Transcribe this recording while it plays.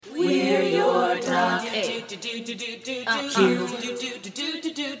Hey.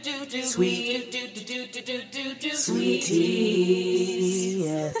 Sweetie.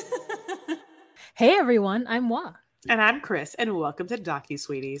 Hey everyone, I'm Wa. And I'm Chris, and welcome to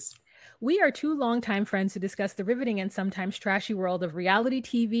Docu-Sweeties. We are two longtime friends who discuss the riveting and sometimes trashy world of reality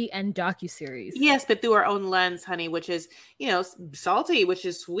TV and docuseries. Yes, but through our own lens, honey, which is, salty, which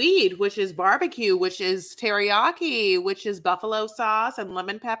is sweet, which is barbecue, which is teriyaki, which is buffalo sauce and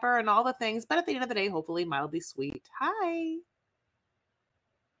lemon pepper and all the things. But at the end of the day, hopefully mildly sweet. Hi.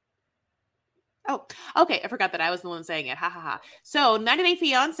 Oh, okay. I forgot that I was the one saying it. Ha ha ha. So 90 Day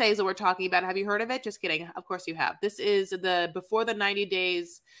Fiancé is what we're talking about. Have you heard of it? Just kidding. Of course you have. This is the Before the 90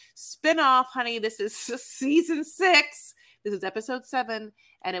 Days spinoff, honey. This is season 6. This is episode 7,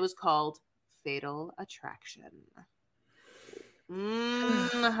 and it was called Fatal Attraction.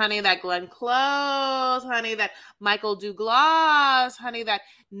 Honey, that Glenn Close, honey, that Michael Douglas, honey, that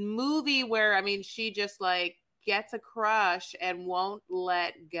movie where, I mean, she just like gets a crush and won't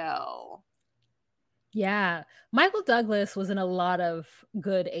let go. Yeah. Michael Douglas was in a lot of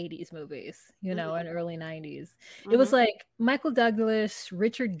good 80s movies, and early 90s. It was like Michael Douglas,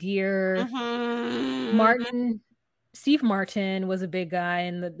 Richard Gere, Steve Martin was a big guy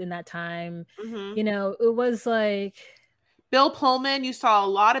in that time. It was like Bill Pullman. You saw a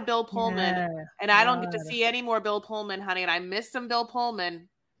lot of Bill Pullman, and I don't get to see any more Bill Pullman, honey, and I miss some Bill Pullman.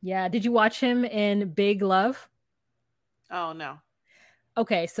 Yeah. Did you watch him in Big Love? Oh, no.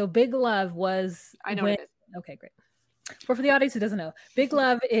 Okay, so Big Love was... I know what it is. Okay, great. For the audience who doesn't know, Big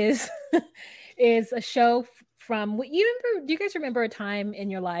Love is is a show from... Do you guys remember a time in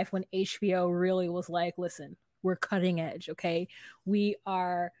your life when HBO really was like, listen, we're cutting edge, okay? We're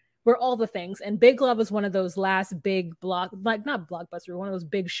all the things. And Big Love was one of those last big not blockbuster, one of those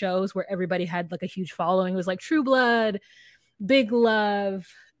big shows where everybody had like a huge following. It was like True Blood, Big Love,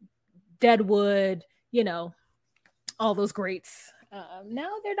 Deadwood, all those greats. Now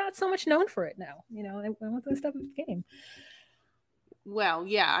they're not so much known for it now. I want that stuff became. Well,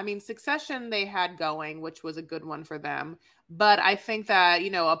 yeah. I mean, Succession they had going, which was a good one for them. But I think that,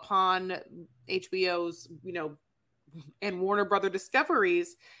 upon HBO's, and Warner Brother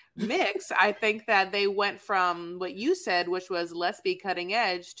Discovery's mix, I think that they went from what you said, which was let's be cutting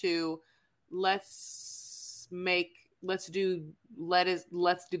edge, to let's do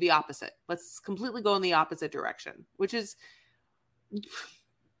the opposite. Let's completely go in the opposite direction, which is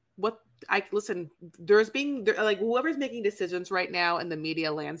what there's like whoever's making decisions right now in the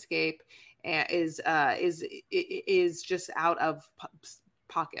media landscape is just out of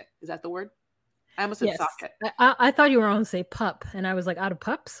pocket. Is that the word? I almost said socket. I thought you were on to say pup, and I was like, out of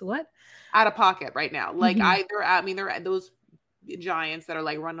pups? What? Out of pocket right now. Like they're those giants that are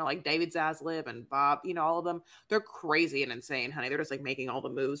like running like David Zaslav and Bob, all of them, they're crazy and insane, honey. They're just like making all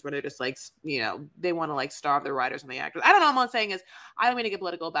the moves where they're just like, they want to like starve their writers and the actors. I don't know. All I'm saying is, I don't mean to get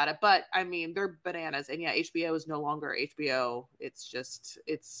political about it, but I mean, they're bananas. And yeah, HBO is no longer HBO.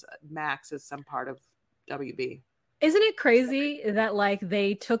 It's Max is some part of WB. Isn't it crazy that like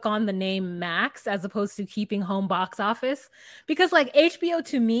they took on the name Max as opposed to keeping home box office? Because like HBO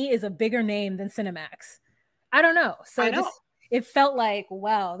to me is a bigger name than Cinemax. I don't know. So it felt like,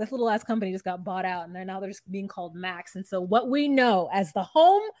 wow, this little ass company just got bought out, and they're just being called Max. And so what we know as the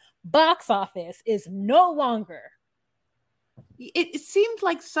home box office is no longer. It seemed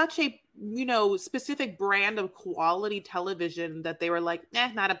like such a, specific brand of quality television that they were like,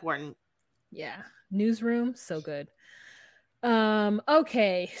 not important. Yeah. Newsroom, so good.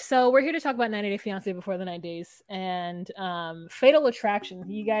 Okay, so we're here to talk about 90 Day Fiancé Before the 9 Days and Fatal Attraction.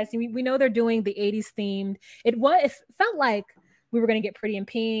 You guys, we know they're doing the 80s themed. It felt like we were going to get Pretty in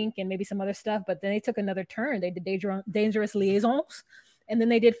Pink and maybe some other stuff, but then they took another turn. They did Dangerous Liaisons, and then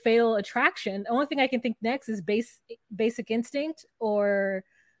they did Fatal Attraction. The only thing I can think next is Basic Instinct, or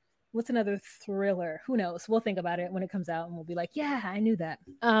what's another thriller? Who knows? We'll think about it when it comes out, and we'll be like, yeah, I knew that.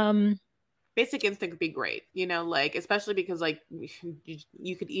 Basic Instinct would be great, like, especially because like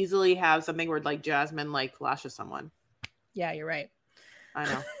you could easily have something where like Jasmine like flashes someone. Yeah, you're right. I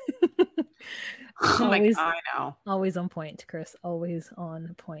know. Always, I know. Always on point, Chris. Always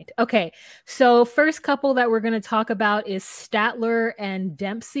on point. Okay, so first couple that we're going to talk about is Statler and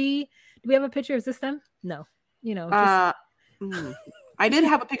Dempsey. Do we have a picture? Is this them? No. I did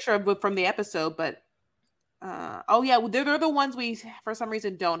have a picture from the episode, but they're the ones we for some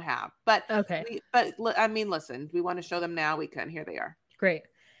reason don't have. But okay. I mean, listen, we want to show them now. We can. Here they are. Great.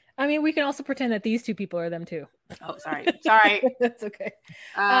 I mean, we can also pretend that these two people are them too. Oh, sorry. That's okay.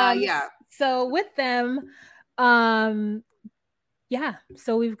 Yeah. So with them, yeah.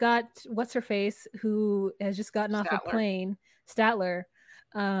 So we've got what's her face who has just gotten off a plane, Statler,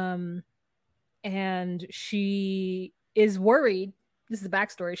 and she is worried. This is the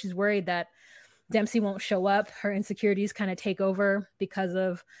backstory. She's worried that Dempsey won't show up. Her insecurities kind of take over because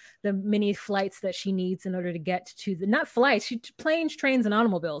of the many flights that she needs in order to get to the, not flights, she planes, trains, and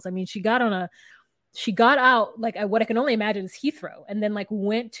automobiles. I mean, she got out like what I can only imagine is Heathrow, and then like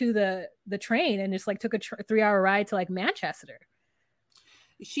went to the train and just like took a 3-hour ride to like Manchester.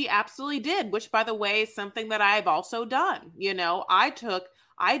 She absolutely did, which by the way is something that I've also done. I took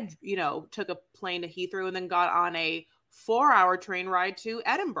a plane to Heathrow and then got on a 4-hour train ride to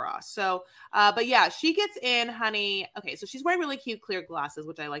Edinburgh. So, but yeah, she gets in, honey. Okay, so she's wearing really cute clear glasses,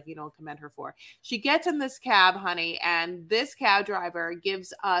 which I like, commend her for. She gets in this cab, honey, and this cab driver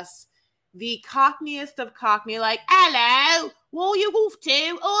gives us the cockneyest of cockney, like, hello, where are you off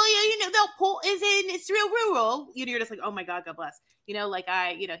to? Oh, that port is in, it's real rural. You're just like, oh my God, God bless. He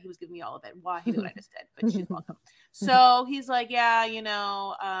was giving me all of it. Why he knew what I just did, but she's welcome. So he's like, yeah,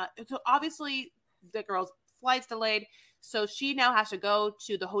 so obviously the girl's flight's delayed. So she now has to go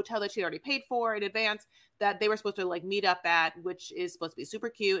to the hotel that she already paid for in advance that they were supposed to like meet up at, which is supposed to be super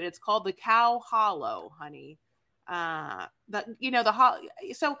cute. And it's called the Cow Hollow, honey.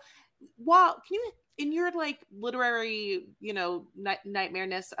 So can you, in your like literary,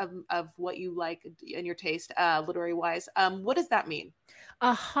 nightmareness of what you like in your taste, literary wise, what does that mean?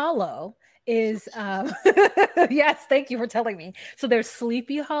 A hollow is yes, thank you for telling me. So there's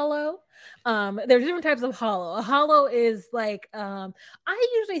Sleepy Hollow. There's different types of hollow. A hollow is like I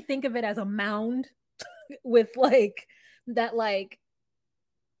usually think of it as a mound with like that like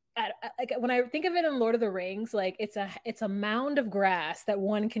when I think of it in Lord of the Rings, like it's a mound of grass that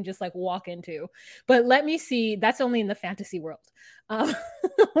one can just like walk into. But let me see. That's only in the fantasy world.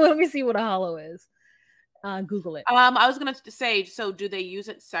 Let me see what a hollow is. Google it. I was gonna say, so do they use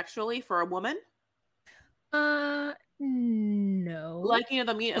it sexually for a woman? No. Like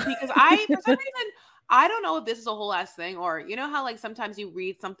because I for some reason I don't know if this is a whole ass thing, or how like sometimes you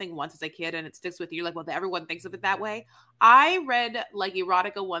read something once as a kid and it sticks with you. You're like, well, everyone thinks of it that way. I read like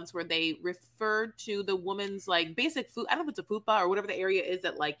erotica once where they referred to the woman's like basic food. I don't know if it's a fupa or whatever the area is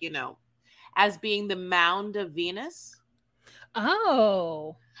that like as being the mound of Venus.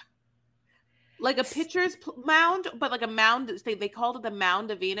 Oh. Like a pitcher's mound, but like a mound. They called it the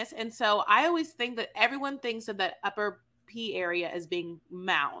mound of Venus. And so I always think that everyone thinks of that upper P area as being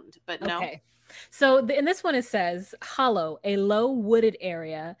mound, but no. Okay. So in this one, it says hollow, a low wooded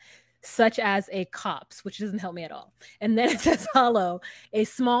area such as a copse, which doesn't help me at all. And then it says hollow, a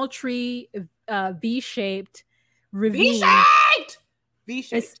small tree, V-shaped ravine. V-shaped!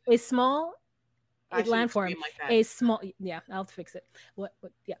 V-shaped. A small landform, like a small, yeah, I'll fix it.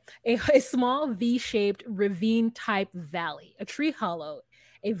 Yeah, a small V-shaped ravine type valley, a tree hollow,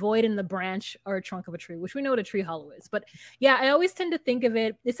 a void in the branch or a trunk of a tree, which we know what a tree hollow is. But yeah, I always tend to think of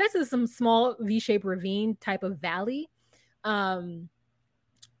it. It says it's some small V-shaped ravine type of valley. But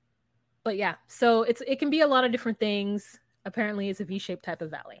yeah, so it can be a lot of different things. Apparently, it's a V-shaped type of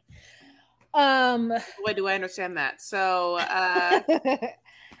valley. Why do I understand that? So,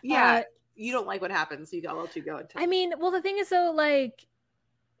 yeah. You don't like what happens, so I'll let you go. I mean, well, the thing is, though, like,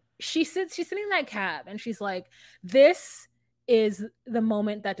 she's sitting in that cab, and she's like, this is the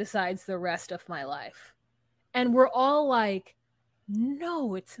moment that decides the rest of my life. And we're all like,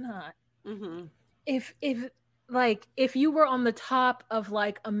 no, it's not. Mm-hmm. If you were on the top of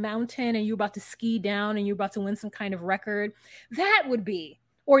like a mountain and you're about to ski down and you're about to win some kind of record, that would be,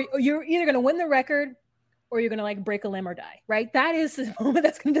 or you're either going to win the record or you're going to like break a limb or die, right? That is the moment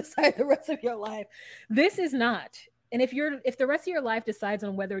that's going to decide the rest of your life. This is not. And if the rest of your life decides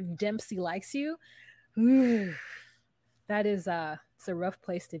on whether Dempsey likes you, that is it's a rough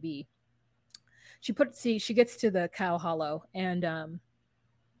place to be. She gets to the Cow Hollow and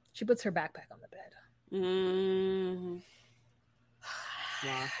she puts her backpack on the bed. Mm-hmm.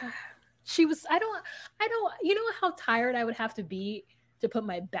 Yeah. She was, I don't, you know how tired I would have to be to put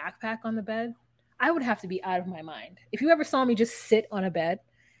my backpack on the bed? I would have to be out of my mind. If you ever saw me just sit on a bed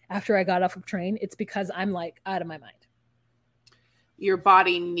after I got off of train, it's because I'm like out of my mind. Your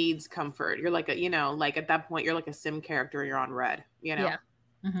body needs comfort. You're like like at that point, you're like a sim character. You're on red, Yeah.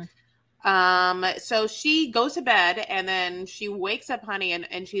 Mm-hmm. So she goes to bed and then she wakes up, honey,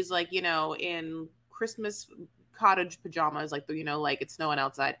 and she's like, in Christmas cottage pajamas, like, like it's snowing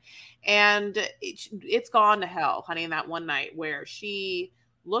outside. And it's gone to hell, honey, in that one night where she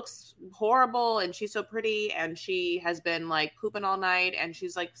looks horrible and she's so pretty and she has been like pooping all night and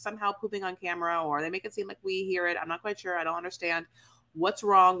she's like somehow pooping on camera, or they make it seem like we hear it. I'm not quite sure. I don't understand what's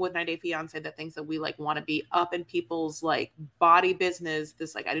wrong with 90 Day Fiancé that thinks that we like want to be up in people's like body business.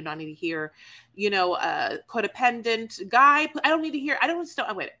 This like, I do not need to hear, codependent guy. I don't need to hear. I don't want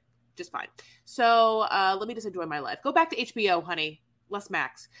to. Wait, just fine. So let me just enjoy my life. Go back to HBO, honey. Less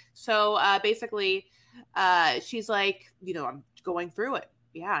Max. So basically, she's like, I'm going through it.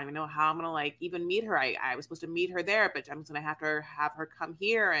 Yeah, I don't even know how I'm gonna like even meet her. I was supposed to meet her there, but I'm just gonna have her come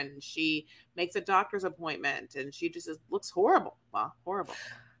here, and she makes a doctor's appointment, and she just looks horrible. Well, horrible.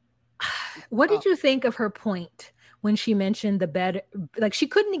 What did you think of her point when she mentioned the bed? Like, she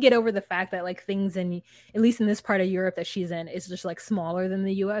couldn't get over the fact that like things in, at least in this part of Europe that she's in, is just like smaller than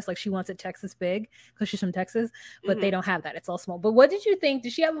the US. Like, she wants it Texas big because she's from Texas, but they don't have that. It's all small. But what did you think?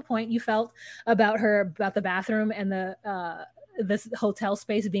 Did she have a point you felt about the bathroom and the this hotel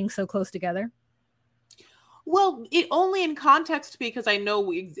space being so close together? Well, it only in context, because I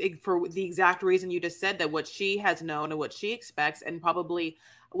know for the exact reason you just said, that what she has known and what she expects and probably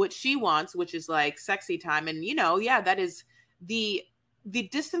what she wants, which is like sexy time. And, yeah, that is the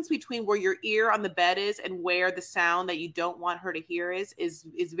distance between where your ear on the bed is and where the sound that you don't want her to hear is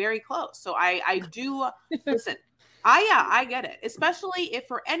very close. So I do listen. I get it. Especially if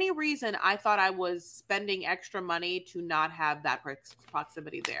for any reason I thought I was spending extra money to not have that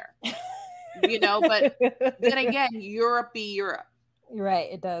proximity there. But then again, Europe be Europe. Right,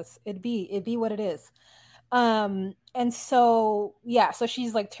 it does. It'd be what it is. And so yeah, so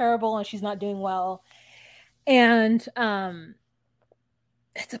she's like terrible and she's not doing well. And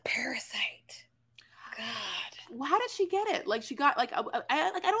it's a parasite. God. Well, how did she get it? Like, she got like I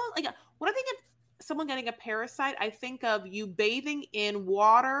don't like when I think of someone getting a parasite, I think of you bathing in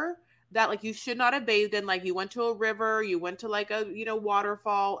water that like you should not have bathed in. Like, you went to a river, you went to like a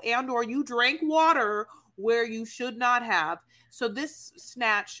waterfall, and or you drank water where you should not have. So this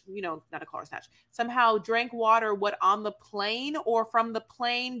snatch, not a car snatch, somehow drank water on the plane, or from the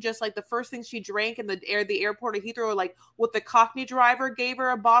plane, just like the first thing she drank in the airport of Heathrow, or like what the Cockney driver gave her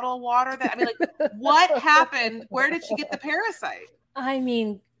a bottle of water. That, I mean, like, what happened? Where did she get the parasite? I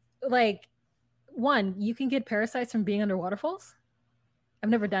mean, like, one, you can get parasites from being under waterfalls. I've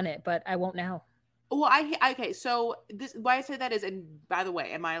never done it, but I won't now. Well, okay. So this, why I say that is, and by the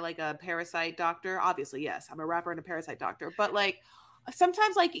way, am I like a parasite doctor? Obviously, yes. I'm a rapper and a parasite doctor. But like,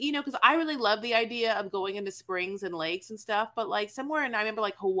 sometimes, like, because I really love the idea of going into springs and lakes and stuff. But like somewhere, and I remember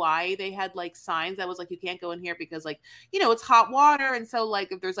like Hawaii, they had like signs that was like, you can't go in here because like, it's hot water, and so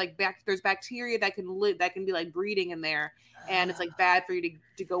like if there's like there's bacteria that can be like breeding in there, and it's like bad for you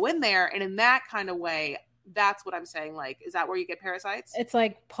to go in there. And in that kind of way, that's what I'm saying. Like, is that where you get parasites? It's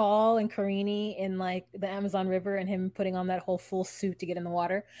like Paul and Carini in like the Amazon River and him putting on that whole full suit to get in the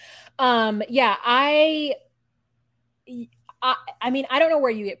water. Yeah, I mean, I don't know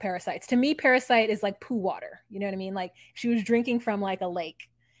where you get parasites. To me, parasite is like poo water. You know what I mean? Like, she was drinking from like a lake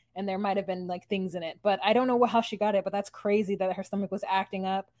and there might have been like things in it, but I don't know how she got it, but that's crazy that her stomach was acting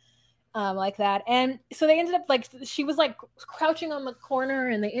up like that. And so they ended up like, she was like crouching on the corner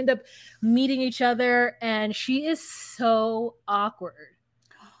and they end up meeting each other, and she is so awkward.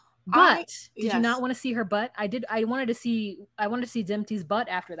 But did you not want to see her butt? I wanted to see Dempsey's butt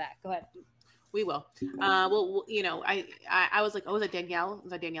after that. Go ahead. We will. Well, I was like, oh, is that Danielle?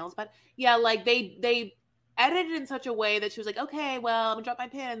 Is that Danielle's butt? Yeah, like they edited in such a way that she was like, okay, well, I'm gonna drop my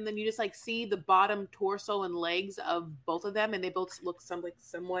pin, and then you just like see the bottom torso and legs of both of them, and they both look somewhat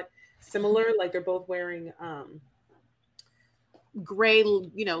similar. Like, they're both wearing gray,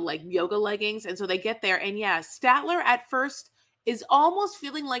 like yoga leggings, and so they get there, and yeah, Statler at first is almost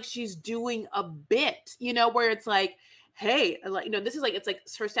feeling like she's doing a bit, where it's like, hey, like, this is like, it's like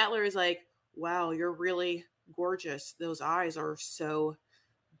her Statler is like, wow, you're really gorgeous. Those eyes are so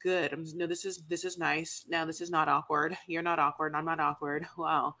good. No, this is nice. Now, this is not awkward. You're not awkward. I'm not awkward.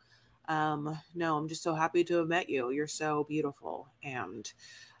 Wow. No, I'm just so happy to have met you. You're so beautiful. And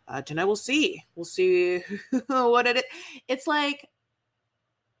tonight we'll see what it is. It's like,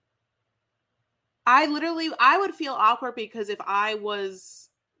 I would feel awkward, because if I was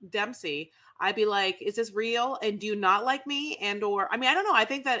Dempsey, I'd be like, is this real? And do you not like me? And, or, I mean, I don't know. I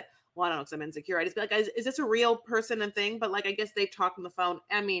think that, well, I don't know, because I'm insecure. I just be like, is this a real person and thing? But like, I guess they've talked on the phone.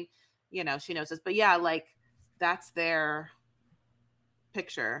 I mean, she knows this, but yeah, like, that's their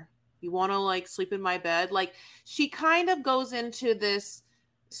picture. You want to like sleep in my bed? Like, she kind of goes into this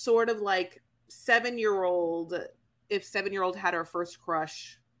sort of like 7-year-old, if 7-year-old had her first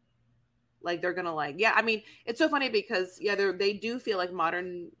crush, like, they're gonna like, yeah. I mean, it's so funny because yeah, they do feel like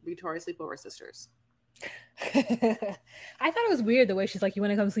modern Victoria's sleepover sisters. I thought it was weird the way she's like, you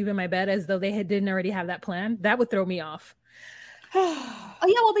want to come sleep in my bed, as though they didn't already have that plan. That would throw me off. Oh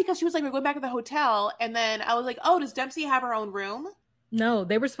yeah, well, because she was like, we're going back to the hotel, and then I was like, oh, does Dempsey have her own room? No,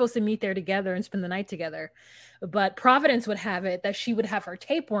 they were supposed to meet there together and spend the night together. But Providence would have it that she would have her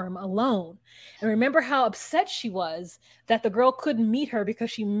tapeworm alone. And remember how upset she was that the girl couldn't meet her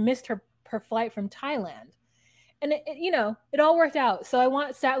because she missed her flight from Thailand. And it all worked out. So I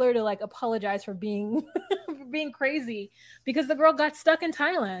want Sattler to like apologize for being for being crazy because the girl got stuck in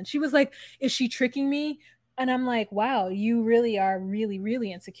Thailand. She was like, "Is she tricking me?" And I'm like, "Wow, you really are really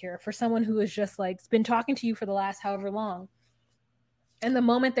really insecure for someone who has just like been talking to you for the last however long." And the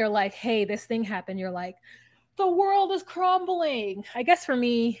moment they're like, "Hey, this thing happened," you're like, "The world is crumbling." I guess for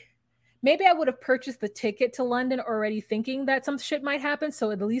me, maybe I would have purchased the ticket to London already thinking that some shit might happen.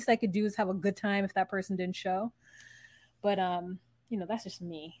 So the least I could do is have a good time if that person didn't show. But that's just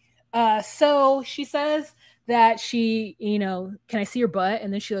me. So she says that she, can I see your butt?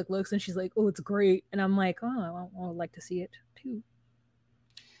 And then she like looks and she's like, "Oh, it's great." And I'm like, "Oh, I would like to see it too."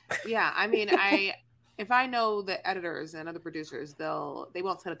 Yeah, I mean, if I know the editors and other producers, they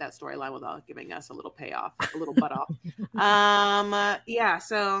won't set up that storyline without giving us a little payoff, a little butt off. Yeah,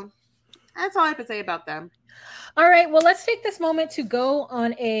 so that's all I have to say about them. All right, well, let's take this moment to go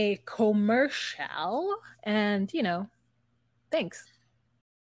on a commercial and, thanks.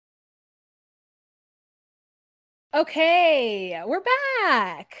 Okay, we're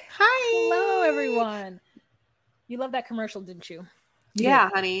back. Hi. Hello, everyone. You love that commercial, didn't you? Yeah,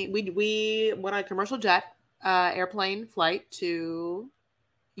 honey. We went on a commercial jet, airplane flight to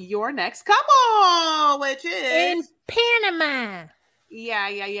your next couple, which is in Panama.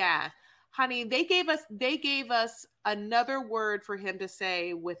 Yeah. Honey, they gave us another word for him to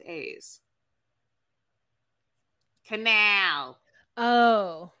say with A's. Canal.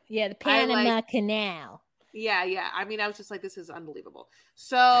 Oh, yeah, the Panama Canal. Yeah. I mean, I was just like, this is unbelievable.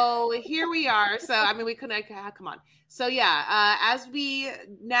 So here we are. So, I mean, we couldn't, come on. So yeah, as we,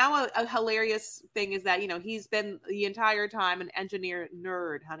 now a hilarious thing is that, he's been the entire time an engineer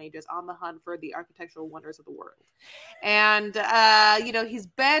nerd, honey, just on the hunt for the architectural wonders of the world. And, he's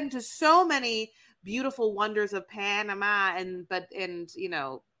been to so many beautiful wonders of Panama and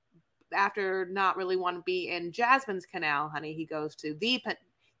after not really want to be in Jasmine's canal, honey, he goes to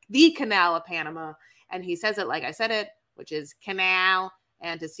the canal of Panama. And he says it like I said it, which is canal,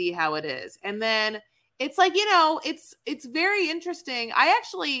 and to see how it is. And then it's like, it's very interesting. I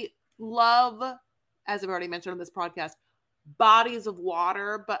actually love, as I've already mentioned on this podcast, bodies of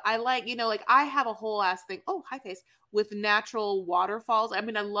water, but I like, I have a whole ass thing. Oh, hi face, with natural waterfalls. I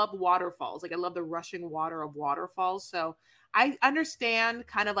mean, I love waterfalls. Like I love the rushing water of waterfalls. So I understand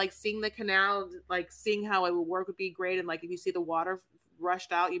kind of like seeing the canal, like seeing how it would work would be great. And like, if you see the water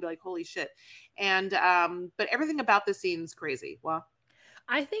rushed out, you'd be like, holy shit. And but everything about this scene's crazy. Well,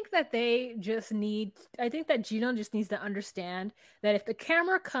 I think that I think that Gino just needs to understand that if the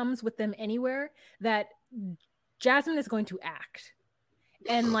camera comes with them anywhere, that Jasmine is going to act.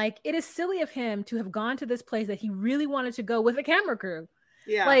 And like, it is silly of him to have gone to this place that he really wanted to go with a camera crew.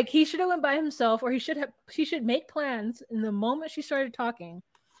 Yeah. Like he should have went by himself, or he should make plans in the moment she started talking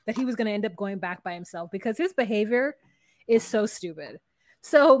that he was going to end up going back by himself, because his behavior is so stupid.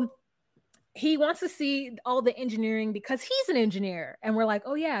 So he wants to see all the engineering because he's an engineer. And we're like,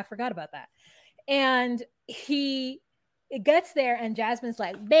 "Oh yeah, I forgot about that." And it gets there and Jasmine's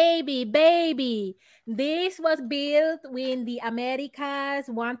like, baby, this was built when the Americas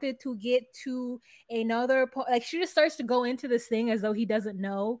wanted to get to another point. Like she just starts to go into this thing as though he doesn't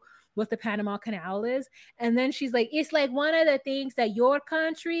know what the Panama Canal is. And then she's like, "It's like one of the things that your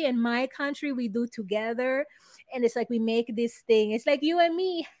country and my country, we do together. And it's like, we make this thing. It's like you and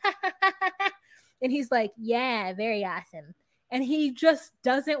me." And he's like, "Yeah, very awesome." And he just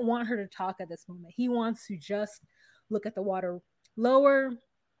doesn't want her to talk at this moment. He wants to just look at the water lower,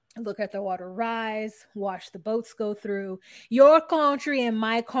 look at the water rise, watch the boats go through. Your country and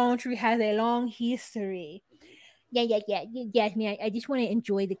my country has a long history. Yeah. Jasmine, I just want to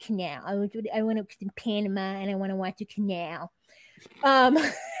enjoy the canal. I want to Panama and I want to watch the canal.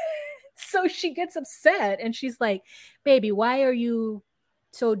 So she gets upset and she's like, "Baby, why are you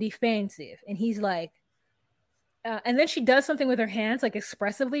so defensive?" And he's like, and then she does something with her hands, like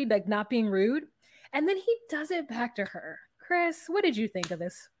expressively, like not being rude. And then he does it back to her. Chris, what did you think of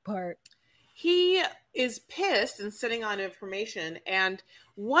this part? He is pissed and sitting on information. And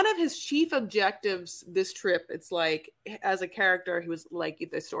one of his chief objectives this trip, it's like, as a character, he was like,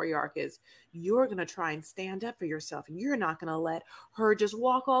 the story arc is, you're going to try and stand up for yourself. And you're not going to let her just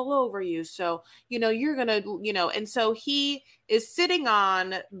walk all over you. So, you're going to, and so he is sitting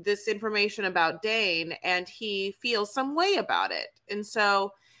on this information about Dane and he feels some way about it. And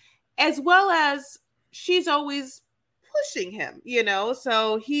so, as well as she's always pushing him,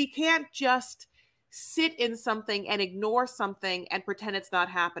 so he can't just sit in something and ignore something and pretend it's not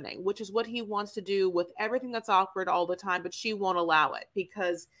happening, which is what he wants to do with everything that's awkward all the time, but she won't allow it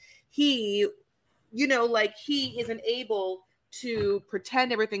because he, like he isn't able to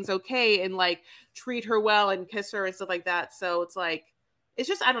pretend everything's okay and like treat her well and kiss her and stuff like that. So it's like, it's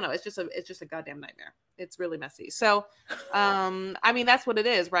just, I don't know. It's just a goddamn nightmare. It's really messy. So, I mean, that's what it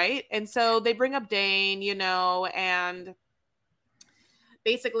is. Right. And so they bring up Dane, and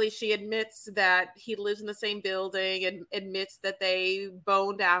basically she admits that he lives in the same building and admits that they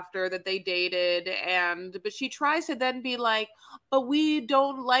boned after that they dated. But she tries to then be like, but we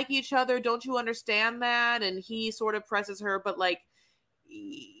don't like each other. Don't you understand that? And he sort of presses her, but like,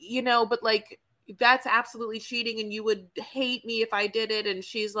 that's absolutely cheating and you would hate me if I did it. And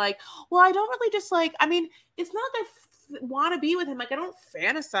she's like, well, I don't really just like, I mean, it's not that I want to be with him. Like, I don't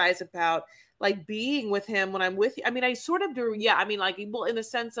fantasize about like being with him when I'm with you. I mean, I sort of do. Yeah. I mean, like, well, in the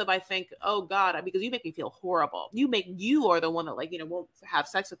sense of, I think, oh God, because you make me feel horrible. You are the one that like, won't have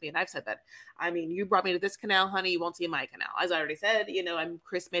sex with me. And I've said that. I mean, you brought me to this canal, honey. You won't see my canal. As I already said,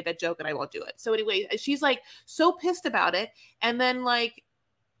 Chris made that joke and I won't do it. So anyway, she's like so pissed about it. And then like,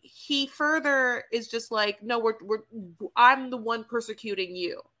 he further is just like, no, I'm the one persecuting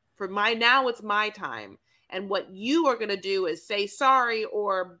you now it's my time. And what you are going to do is say sorry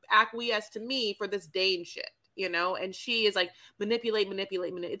or acquiesce to me for this Dane shit, and she is like manipulate.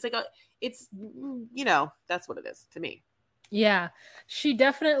 It's like that's what it is to me. Yeah. She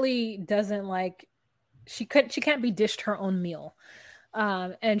definitely doesn't like, she can't be dished her own meal.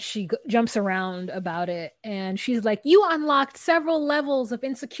 And she jumps around about it. And she's like, you unlocked several levels of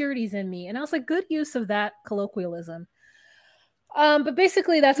insecurities in me. And I was like, good use of that colloquialism. But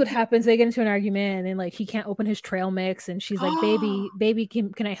basically that's what happens. They get into an argument and like he can't open his trail mix and she's like, baby,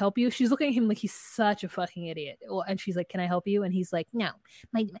 can I help you? She's looking at him like he's such a fucking idiot. And she's like, can I help you? And he's like, no,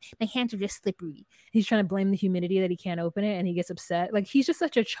 my hands are just slippery. He's trying to blame the humidity that he can't open it and he gets upset. Like he's just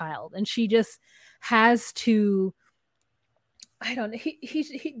such a child and she just has to, I don't know.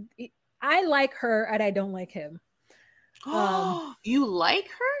 I like her and I don't like him. You like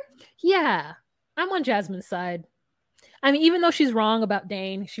her? Yeah. I'm on Jasmine's side. I mean, even though she's wrong about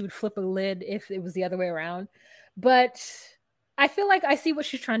Dane, she would flip a lid if it was the other way around. But I feel like I see what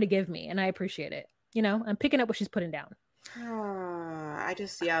she's trying to give me, and I appreciate it. I'm picking up what she's putting down. I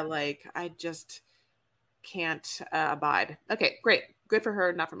just can't abide. Okay, great. Good for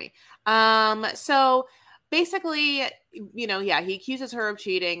her, not for me. So basically, he accuses her of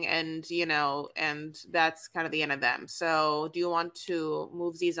cheating and, and that's kind of the end of them. So do you want to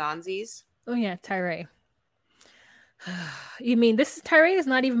move these onsies? Oh, yeah, Tyree. You mean Tyree is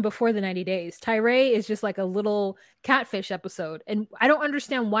not even before the 90 days. Tyree is just like a little catfish episode. And I don't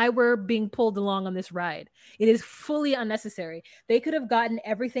understand why we're being pulled along on this ride. It is fully unnecessary. They could have gotten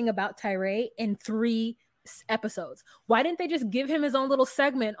everything about Tyree in 3 episodes. Why didn't they just give him his own little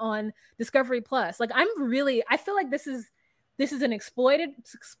segment on Discovery Plus? Like I feel like this is exploiting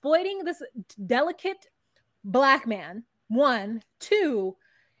this delicate Black man. 1, 2,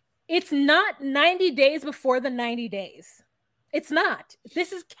 it's not 90 days before the 90 days. It's not.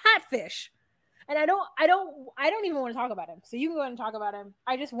 This is catfish. And I don't even want to talk about him. So you can go ahead and talk about him.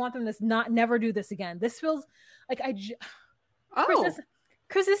 I just want them to never do this again. This feels like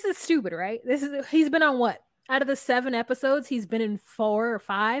Chris, this is stupid, right? He's been on what? Out of the 7 episodes, he's been in 4 or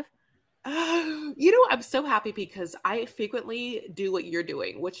 5. I'm so happy because I frequently do what you're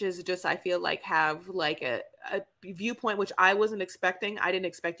doing, which is just, I feel like have like a viewpoint, which I wasn't expecting. I didn't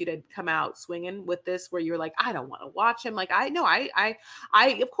expect you to come out swinging with this, where you're like, I don't want to watch him. Like, I,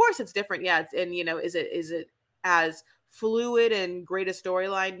 of course it's different. Yeah. Is it as fluid and great a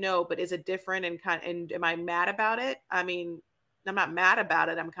storyline? No, but is it different and am I mad about it? I mean, I'm not mad about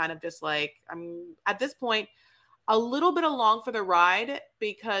it. I'm kind of just like, I'm at this point a little bit along for the ride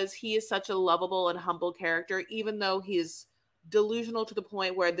because he is such a lovable and humble character, even though he's delusional to the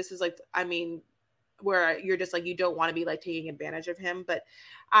point where this is like, I mean, where you're just like, you don't want to be like taking advantage of him. But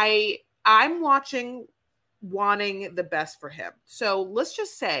I'm watching wanting the best for him. So let's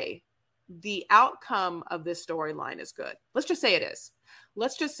just say the outcome of this storyline is good. Let's just say it is.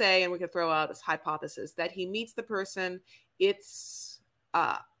 Let's just say, and we can throw out this hypothesis that he meets the person. It's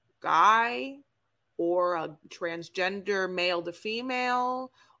a guy or a transgender male to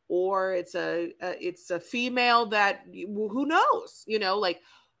female, or it's a female that, who knows, like,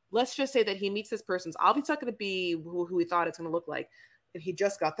 let's just say that he meets this person. Obviously it's not going to be who he thought it's going to look like. And he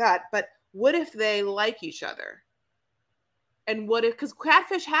just got that. But what if they like each other? And what if, because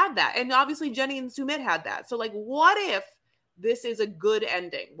Catfish had that. And obviously Jenny and Sumit had that. So like, what if this is a good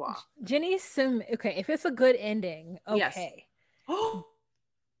ending? Wow. Jenny Sumit, okay, if it's a good ending, okay. Yes.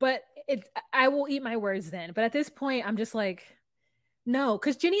 But I will eat my words then. But at this point, I'm just like, no,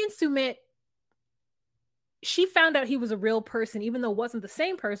 because Ginny and Sumit, she found out he was a real person, even though it wasn't the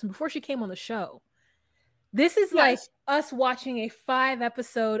same person before she came on the show. This is like us watching a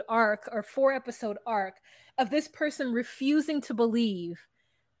 5-episode arc or 4-episode arc of this person refusing to believe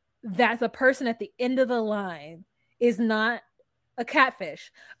that the person at the end of the line is not a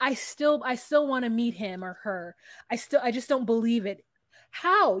catfish. I still want to meet him or her. I just don't believe it.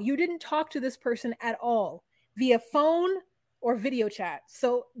 How? You didn't talk to this person at all via phone or video chat.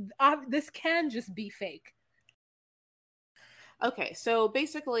 So this can just be fake. Okay, so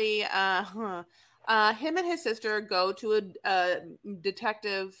basically, him and his sister go to a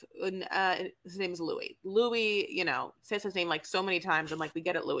detective. His name is Louis. Louis, says his name like so many times. I'm like, we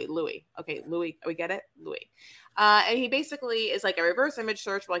get it, Louis. Louis. Okay, Louis. We get it, Louis. And he basically is like a reverse image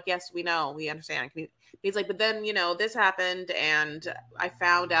search. We're like, yes, we know, we understand. He's like, but then this happened, and I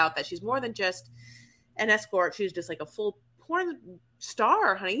found out that she's more than just an escort. She's just like a full porn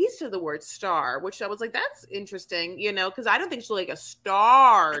star, honey. He said the word star, which I was like, that's interesting, because I don't think she's like a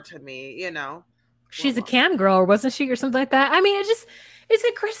star to me, She's a cam girl, wasn't she, or something like that? I mean,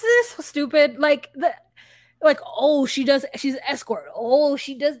 Chris is so stupid. She's an escort. Oh,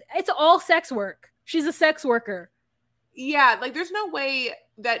 she does. It's all sex work. She's a sex worker. Yeah, like there's no way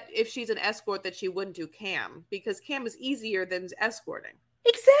that if she's an escort that she wouldn't do cam, because cam is easier than escorting.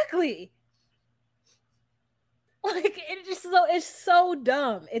 Exactly. Like it's so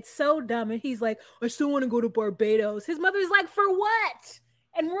dumb. It's so dumb. And he's like, I still want to go to Barbados. His mother's like, for what?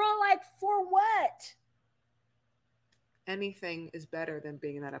 And we're all like, for what? Anything is better than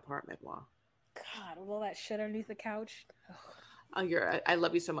being in that apartment, Wah. God, with all that shit underneath the couch. Oh, I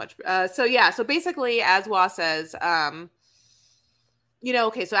love you so much. So basically, as Wah says, okay,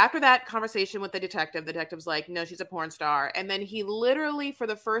 so after that conversation with the detective's like, no, she's a porn star. And then he literally, for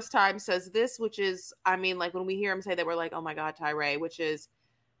the first time, says this, which is, I mean, like when we hear him say that, we're like, oh my God, Tyree, which is,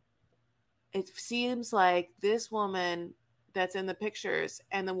 it seems like this woman that's in the pictures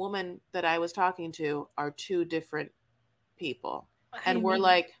and the woman that I was talking to are two different people. We're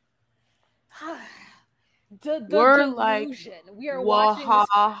like, the delusion. Like, we are watching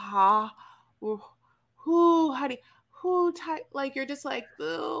like you're just like,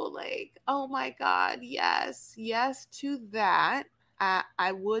 ooh, like, oh my God, yes to that.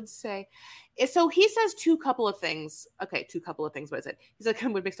 I would say, so he says two couple of things, but I said, he's like,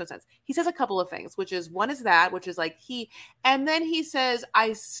 it makes no sense. He says a couple of things, which is, one is that, which is like and then he says,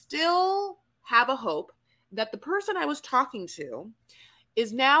 I still have a hope that the person I was talking to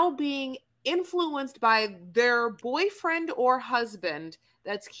is now being influenced by their boyfriend or husband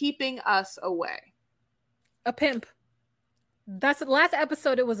that's keeping us away. A pimp. That's the last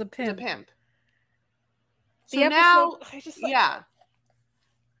episode. It was a pimp. It's a pimp. So now, yeah.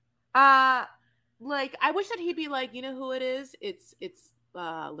 Like, I wish that he'd be like, you know who it is? It's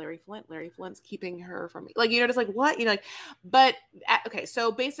Larry Flint. Larry Flint's keeping her from me. Like, just like, what? But okay.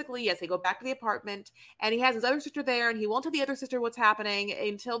 So basically, yes, they go back to the apartment and he has his other sister there and he won't tell the other sister what's happening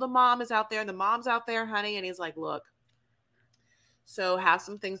until the mom is out there, and the mom's out there, honey. And he's like, look, so have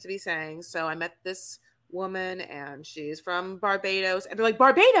some things to be saying. So I met this woman and she's from Barbados. And they're like,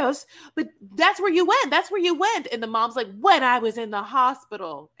 Barbados? But that's where you went. And the mom's like, when I was in the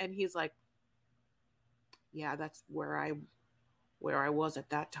hospital. And he's like, yeah, that's where I was at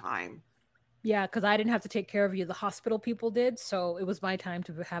that time. Yeah, because I didn't have to take care of you. The hospital people did. So it was my time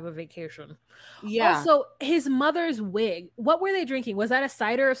to have a vacation. Yeah. Also, his mother's wig. What were they drinking? Was that a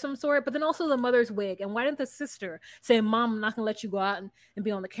cider of some sort? But then also the mother's wig. And why didn't the sister say, Mom, I'm not going to let you go out and be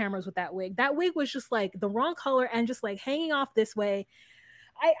on the cameras with that wig? That wig was just like the wrong color and just like hanging off this way.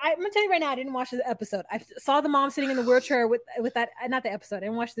 I'm gonna tell you right now, I didn't watch the episode. I saw the mom sitting in the wheelchair with that, not the episode. I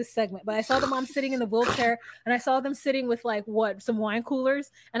didn't watch this segment, but I saw the mom sitting in the wheelchair, and I saw them sitting with like some wine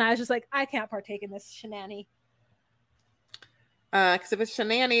coolers, and I was just like, I can't partake in this shenanigans. Because if it's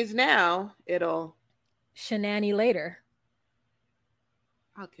shenanigans now, it'll shenanigans later.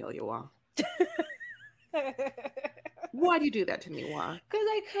 I'll kill you all. Why do you do that to me, Why? Because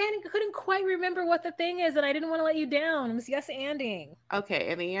I couldn't quite remember what the thing is, and I didn't want to let you down. It was yes-anding. Okay,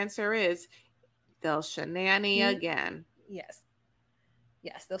 and the answer is they'll shenanigans again. Yes,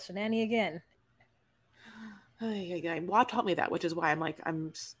 they'll shenanigans again. Wah taught me that, which is why I'm like,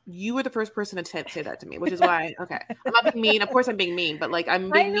 you were the first person to say that to me, which is why, okay. I'm not being mean. Of course I'm being mean, but like I'm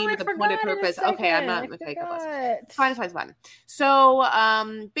being mean with a pointed purpose. Okay, I'm not, okay, it's fine. So,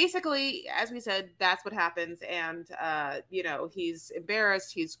 basically, as we said, that's what happens. And, he's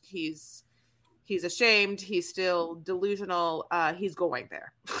embarrassed. He's he's ashamed, he's still delusional, he's going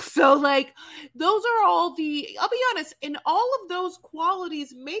there. So like those are all the, I'll be honest, in all of those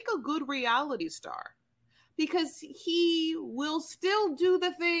qualities make a good reality star, because he will still do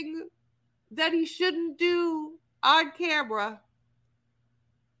the thing that he shouldn't do on camera,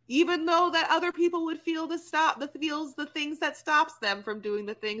 even though that other people would feel the things that stops them from doing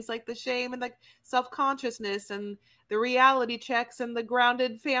the things, like the shame and the self-consciousness and the reality checks and the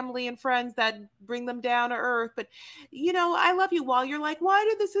grounded family and friends that bring them down to earth. But I love you, while you're like, why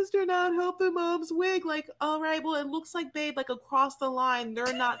did the sister not help the mom's wig? Like, all right, well, it looks like, babe, like across the line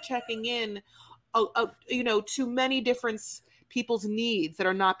they're not checking in to many different people's needs that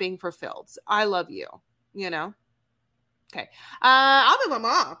are not being fulfilled. I love you. Okay. I'll be my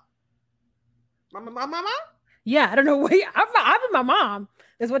mom. Mama? Yeah, I don't know. Wait, I'll be my mom.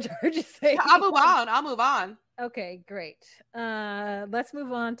 Is what you heard you say. I'll move on. Okay, great. Let's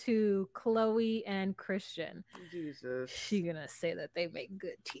move on to Chloe and Christian. Jesus. She's gonna say that they make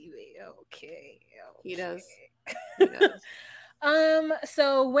good TV. Okay. He does.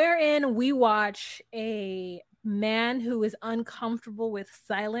 So wherein we watch a man who is uncomfortable with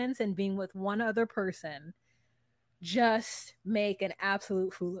silence and being with one other person just make an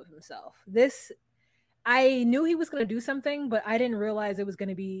absolute fool of himself. I knew he was going to do something, but I didn't realize it was going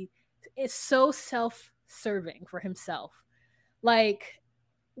to be, it's so self-serving for himself. Like,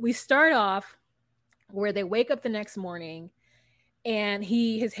 we start off where they wake up the next morning and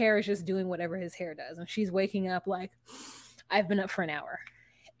his hair is just doing whatever his hair does. And she's waking up like, I've been up for an hour.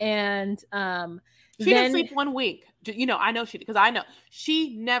 And she didn't sleep 1 week. I know she did, because I know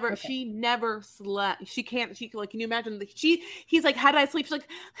she never slept. Can you imagine? He's like, how did I sleep? She's like,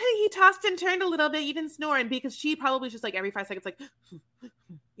 hey, he tossed and turned a little bit, even snoring, because she probably just like every 5 seconds, like,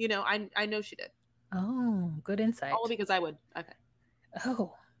 I know she did. Oh, good insight. All because I would. Okay.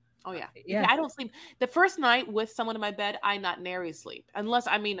 Oh yeah. Yeah. I don't sleep. The first night with someone in my bed, I not nary sleep, unless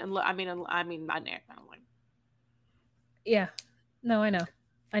not nary. Yeah. No, I know.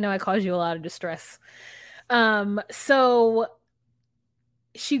 I caused you a lot of distress. So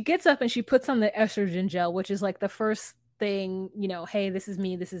she gets up and she puts on the estrogen gel, which is like the first thing, hey, this is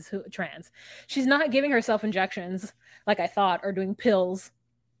me, this is trans. She's not giving herself injections like I thought, or doing pills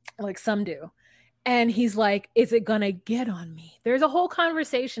like some do. And he's like, is it gonna get on me? There's a whole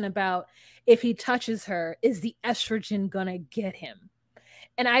conversation about, if he touches her, is the estrogen gonna get him?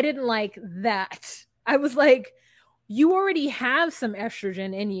 And I didn't like that. I was like, you already have some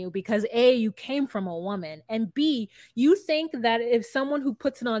estrogen in you, because A, you came from a woman, and B, you think that if someone who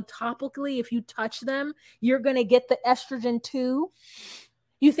puts it on topically, if you touch them, you're going to get the estrogen too?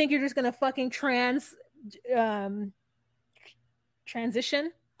 You think you're just going to fucking transition?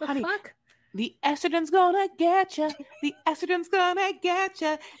 The Honey, fuck? The estrogen's gonna get you. The estrogen's gonna get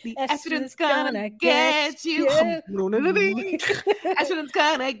you. The estrogen's gonna get you. Estrogen's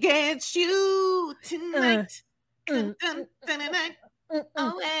gonna get you tonight. Yeah.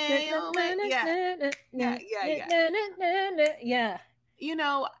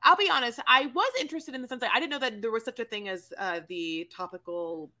 I'll be honest, I was interested in the sense that I didn't know that there was such a thing as the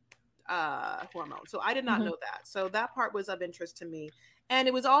topical hormone. So I did not know that. So that part was of interest to me. And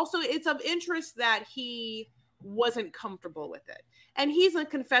it's of interest that he wasn't comfortable with it. And he's in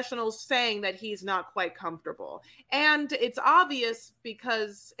confessionals saying that he's not quite comfortable. And it's obvious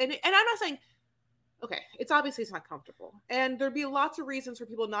because, and I'm not saying, okay, it's obvious he's not comfortable. And there'd be lots of reasons for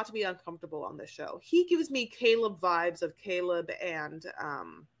people not to be uncomfortable on this show. He gives me Caleb vibes of Caleb and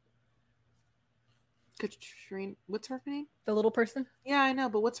Katrine, what's her name? The little person? Yeah, I know,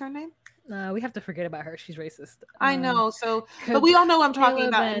 but what's her name? We have to forget about her. She's racist. I know. So, but we all know what I'm talking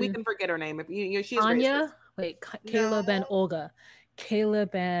about, and we can forget her name. If she's Anya? Racist. Wait, Caleb and Olga.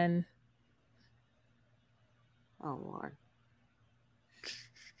 Caleb and... Oh, Lord.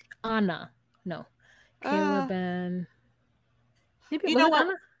 Anna. No. Caleb and... Maybe you know what?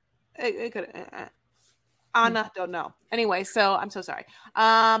 Anna? It could... Anna, don't know. Anyway, so I'm so sorry.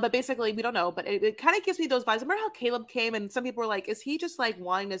 But basically, we don't know. But it kind of gives me those vibes. Remember how Caleb came and some people were like, is he just like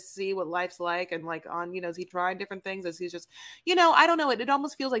wanting to see what life's like? And like is he trying different things? Is he just, I don't know. It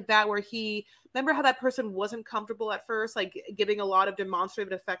almost feels like that where remember how that person wasn't comfortable at first, like giving a lot of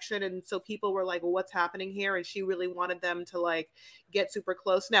demonstrative affection. And so people were like, well, what's happening here? And she really wanted them to like get super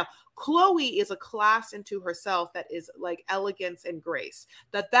close. Now, Chloe is a class into herself that is like elegance and grace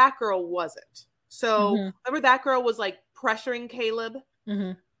that girl wasn't. So remember that girl was like pressuring Caleb.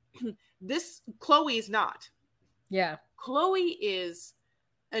 This Chloe is not. Yeah. Chloe is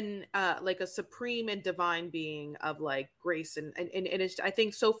like a supreme and divine being of like grace and it's, I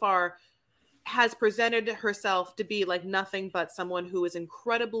think so far has presented herself to be like nothing but someone who is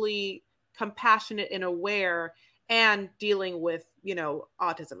incredibly compassionate and aware and dealing with,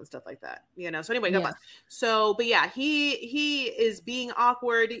 autism and stuff like that, So anyway, God bless. So, but yeah, he is being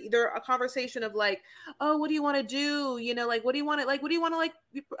awkward. There a conversation of like, oh, what do you want to do? Like, what do you want to like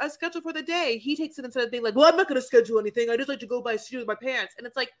a schedule for the day? He takes it instead of being like, well, I'm not going to schedule anything. I just like to go buy shoes with my parents. And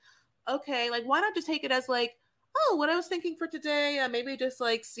it's like, okay, like, why not just take it as like, oh, what I was thinking for today, maybe just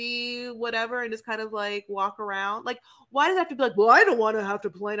like see whatever and just kind of like walk around. Like, why does it have to be like, well, I don't want to have to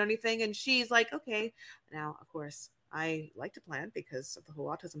plan anything? And she's like, okay. Now, of course, I like to plan because of the whole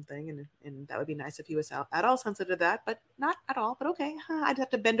autism thing. And that would be nice if he was at all sensitive to that, but not at all. But okay, I'd have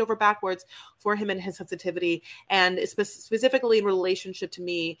to bend over backwards for him and his sensitivity, and specifically in relationship to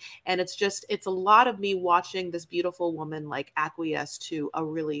me. And it's a lot of me watching this beautiful woman like acquiesce to a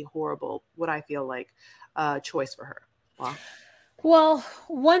really horrible, what I feel like, choice for her. Well,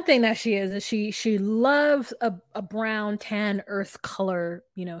 one thing that she is she loves a brown tan earth color,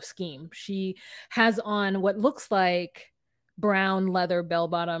 scheme. She has on what looks like brown leather bell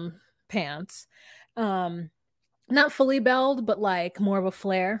bottom pants. Not fully belled, but like more of a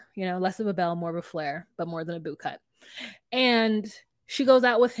flare, less of a bell, more of a flare, but more than a boot cut. And she goes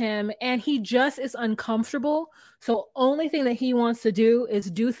out with him and he just is uncomfortable. So only thing that he wants to do is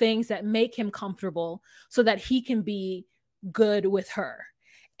do things that make him comfortable so that he can be good with her.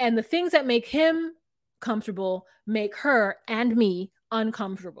 And the things that make him comfortable make her and me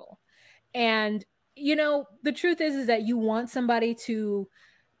uncomfortable. And the truth is that you want somebody to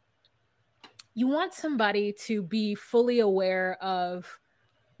be fully aware of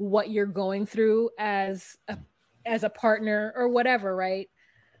what you're going through as a partner or whatever, right?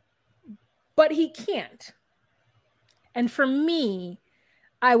 But he can't. And for me,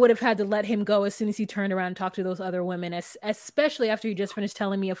 I would have had to let him go as soon as he turned around and talked to those other women, especially after he just finished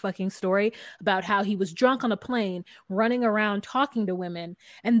telling me a fucking story about how he was drunk on a plane, running around talking to women.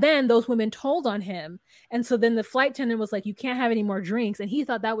 And then those women told on him. And so then the flight attendant was like, you can't have any more drinks. And he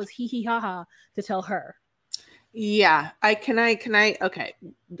thought that was hee hee ha ha to tell her. Yeah, okay.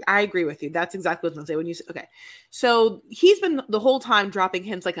 I agree with you. That's exactly what I was gonna say okay. So he's been the whole time dropping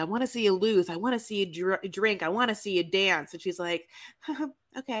hints like, I want to see you lose. I want to see you drink. I want to see you dance. And she's like,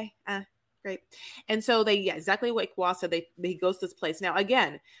 okay, great. And so exactly what Kwa said, he goes to this place. Now,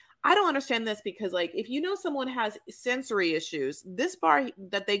 again, I don't understand this because like, if someone has sensory issues, this bar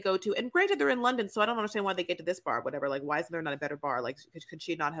that they go to, and granted they're in London, so I don't understand why they get to this bar, whatever, like, why isn't there not a better bar? Like, could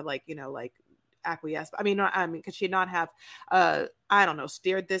she not have like, like acquiesce? Could she not have I don't know,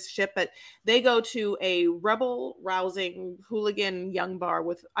 steered this ship? But they go to a rebel rousing hooligan young bar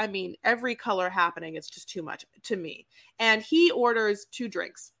with every color happening. It's just too much to me. And he orders 2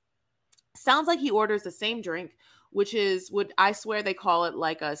 drinks. Sounds like he orders the same drink, which is what I swear they call it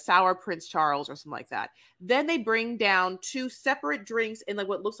like a sour Prince Charles or something like that. Then they bring down 2 separate drinks in like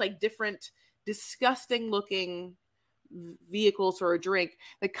what looks like different disgusting looking vehicles for a drink,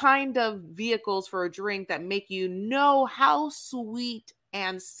 the kind of vehicles for a drink that make you know how sweet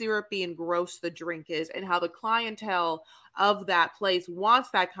and syrupy and gross the drink is, and how the clientele of that place wants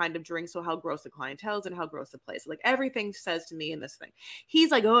that kind of drink. So how gross the clientele is and how gross the place. Like everything says to me in this thing.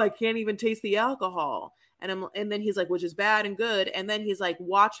 He's like, oh, I can't even taste the alcohol. And then he's like, which is bad and good. And then he's like,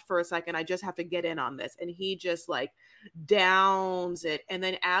 watch for a second. I just have to get in on this. And he just like downs it. And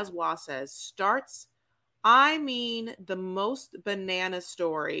then, as Wah says, starts the most banana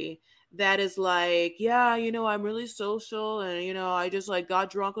story that is like, yeah, I'm really social, and I just like got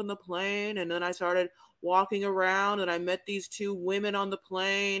drunk on the plane, and then I started walking around and I met these 2 women on the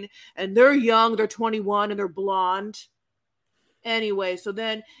plane, and they're young, they're 21 and they're blonde. Anyway, so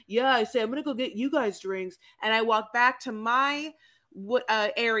then I say, I'm gonna go get you guys drinks, and I walk back to my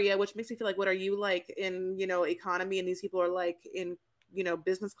area, which makes me feel like, what are you like in economy, and these people are like in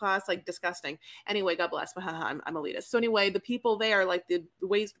business class, like disgusting. Anyway, God bless, but I'm elitist. So anyway, the people there, like the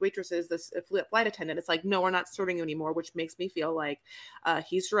waitresses, this flight attendant, it's like, no, we're not serving you anymore, which makes me feel like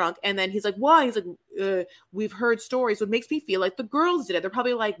he's drunk. And then he's like, why? He's like, we've heard stories. So it makes me feel like the girls did it. They're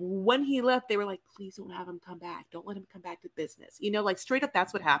probably like, when he left, they were like, please don't have him come back. Don't let him come back to business. Like straight up,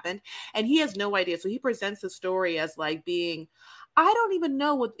 that's what happened. And he has no idea. So he presents the story as like being, I don't even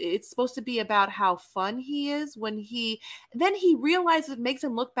know what it's supposed to be about, how fun he is, when he realizes it makes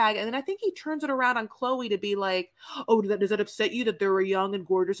him look bad. And then I think he turns it around on Chloe to be like, oh, does that upset you that they were young and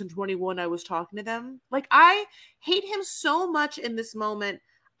gorgeous and 21? I was talking to them. Like, I hate him so much in this moment.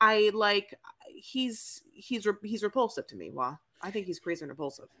 He's repulsive to me. Wow. I think he's crazy and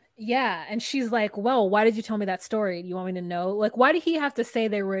repulsive. Yeah. And she's like, well, why did you tell me that story? Do you want me to know? Like, why did he have to say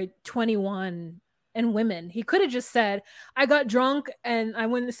they were 21 and women. He could have just said, I got drunk and I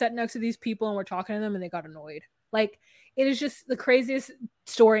went and sat next to these people and we're talking to them and they got annoyed. Like, it is just the craziest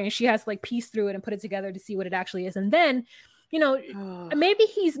story, and she has to like piece through it and put it together to see what it actually is. And then, you know, maybe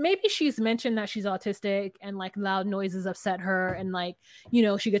she's mentioned that she's autistic and like loud noises upset her and like, you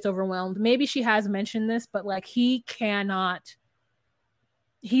know, she gets overwhelmed. Maybe she has mentioned this, but like he's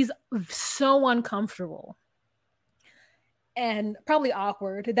so uncomfortable and probably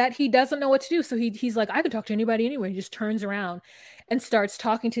awkward that he doesn't know what to do. So he's like, I could talk to anybody anyway. He just turns around and starts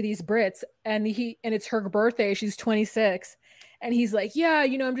talking to these Brits, and it's her birthday. She's 26. And he's like, yeah,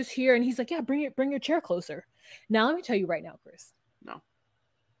 you know, I'm just here. And he's like, yeah, bring your chair closer. Now, let me tell you right now, Chris. No.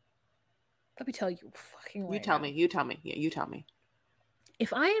 Let me tell you fucking right You tell now. me. You tell me. Yeah, you tell me.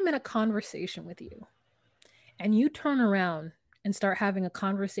 If I am in a conversation with you and you turn around and start having a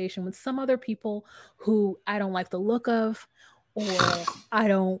conversation with some other people who I don't like the look of, or I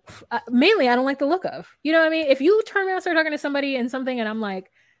don't like the look of, you know what I mean? If you turn around and start talking to somebody and something and I'm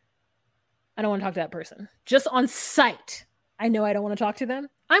like, I don't want to talk to that person, just on sight, I know I don't want to talk to them,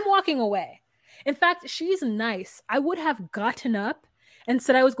 I'm walking away. In fact, she's nice. I would have gotten up and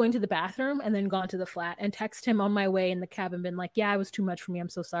said I was going to the bathroom and then gone to the flat and text him on my way in the cab and been like, yeah, it was too much for me. I'm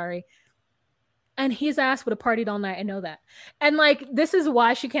so sorry. And his ass would have partied all night. I know that. And like, this is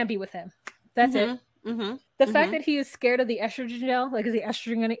why she can't be with him. That's it. The fact that he is scared of the estrogen gel, like, is the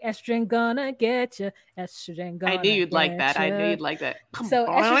estrogen gonna get you? Estrogen gonna. I knew you'd like that. You. I knew you'd like that. So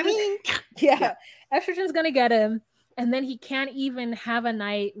estrogen's gonna get him, and then he can't even have a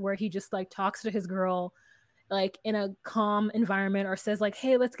night where he just like talks to his girl, like in a calm environment, or says like,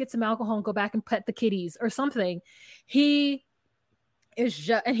 "Hey, let's get some alcohol and go back and pet the kitties" or something. He is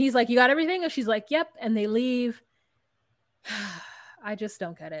just, and he's like, "You got everything?" And she's like, "Yep," and they leave. I just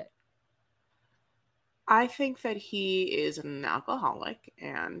don't get it. I think that he is an alcoholic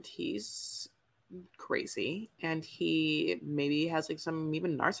and he's crazy, and he maybe has like some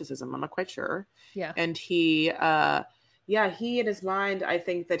even narcissism. I'm not quite sure. Yeah. And he in his mind, I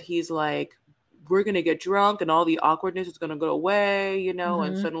think that he's like, we're going to get drunk and all the awkwardness is going to go away, you know,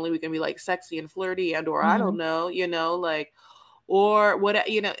 and suddenly we can be like sexy and flirty and, or I don't know, you know, like, or what,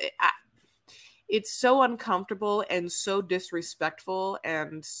 you know, it's so uncomfortable and so disrespectful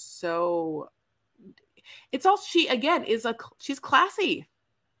and so, it's all, she's classy.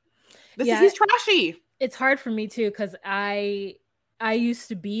 He's trashy. It's hard for me too, because I used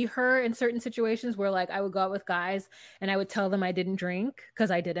to be her in certain situations where like I would go out with guys and I would tell them I didn't drink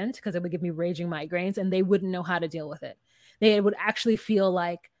because it would give me raging migraines and they wouldn't know how to deal with it. They would actually feel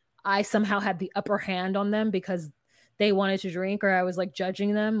like I somehow had the upper hand on them because they wanted to drink, or I was like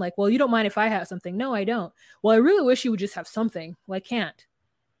judging them. Like, well, you don't mind if I have something? No, I don't. Well, I really wish you would just have something. Well, I can't.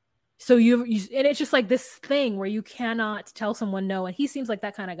 So and it's just like this thing where you cannot tell someone no. And he seems like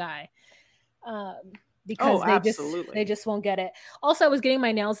that kind of guy. Because they just won't get it. Also, I was getting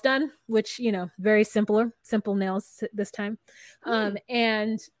my nails done, which, you know, very simple nails this time.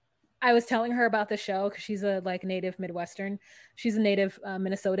 And I was telling her about the show because she's a like native Midwestern. She's a native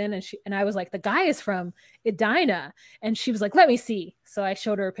Minnesotan, and I was like, the guy is from Edina, and she was like, let me see. So I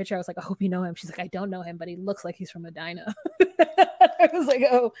showed her a picture. I was like, I hope you know him. She's like, I don't know him, but he looks like he's from Edina. I was like,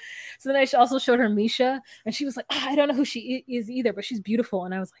 oh. So then I also showed her Misha, and she was like, I don't know who she is either, but she's beautiful.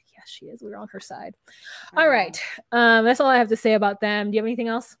 And I was like, yes, she is. We were on her side. All right. That's all I have to say about them. Do you have anything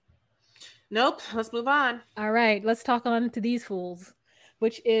else? Nope. Let's move on. All right. Let's talk on to these fools,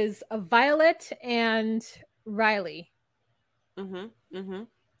 which is Violet and Riley.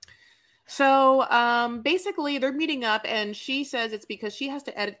 So basically they're meeting up, and she says it's because she has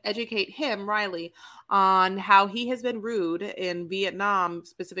to educate him, Riley, on how he has been rude in Vietnam,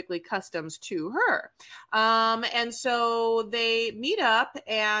 specifically customs to her. And so they meet up,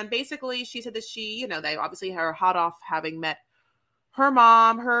 and basically she said that she, you know, they obviously are hot off having met her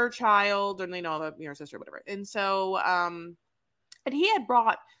mom, her child, and they know her sister, whatever. And so, and he had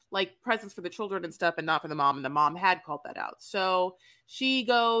brought like presents for the children and stuff and not for the mom, and the mom had called that out. So she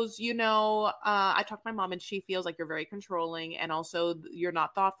goes, you know, I talked to my mom and she feels like you're very controlling and also you're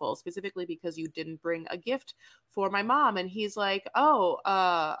not thoughtful, specifically because you didn't bring a gift for my mom. And he's like, oh,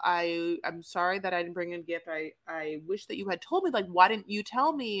 I'm sorry that I didn't bring a gift. I wish that you had told me, like, why didn't you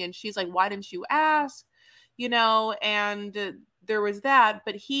tell me? And she's like, why didn't you ask? You know, and there was that,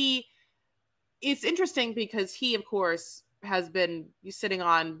 but it's interesting because he, of course, has been sitting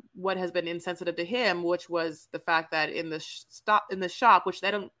on what has been insensitive to him, which was the fact that in the shop, which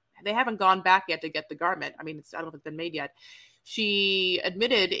they haven't gone back yet to get the garment. I mean, I don't know if it's been made yet. She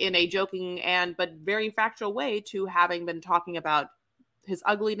admitted in a joking but very factual way to having been talking about his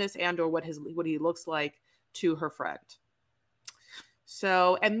ugliness and or what he looks like to her friend.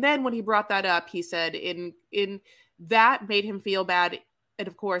 So, and then when he brought that up, he said in that made him feel bad. And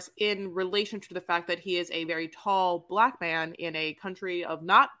of course, in relation to the fact that he is a very tall black man in a country of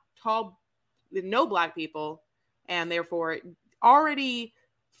not tall, no black people, and therefore already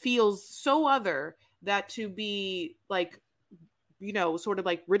feels so other that to be like, you know, sort of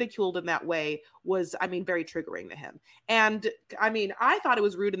like ridiculed in that way was, I mean, very triggering to him. And I mean, I thought it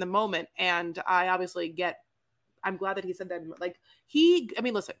was rude in the moment. And I obviously I'm glad that he said that. Like I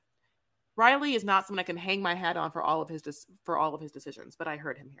mean, listen, Riley is not someone I can hang my hat on for all of his decisions, but I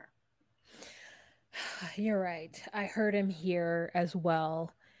heard him here. You're right. I heard him here as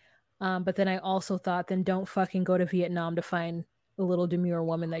well. But then I also thought, then don't fucking go to Vietnam to find a little demure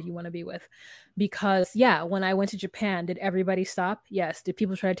woman that you want to be with. Because, yeah, when I went to Japan, did everybody stop? Yes. Did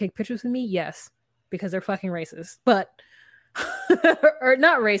people try to take pictures with me? Yes. Because they're fucking racist. But, or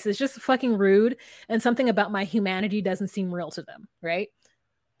not racist, just fucking rude. And something about my humanity doesn't seem real to them, right?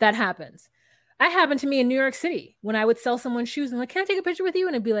 That happens. That happened to me in New York City when I would sell someone shoes and like, can I take a picture with you?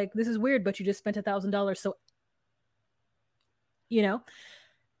 And it'd be like, this is weird, but you just spent $1,000. So, you know,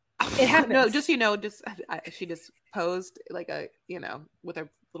 it happens. No, just, you know, she just posed like a, you know, with a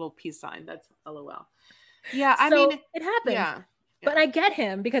little peace sign. That's LOL. Yeah, I mean, it happens. Yeah. But I get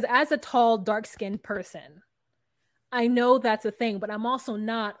him because as a tall, dark-skinned person, I know that's a thing, but I'm also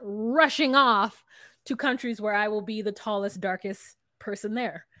not rushing off to countries where I will be the tallest, darkest person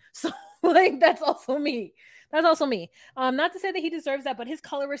there. So like that's also me. That's also me. Not to say that he deserves that, but his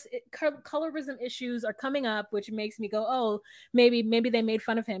colorism issues are coming up, which makes me go, oh, maybe they made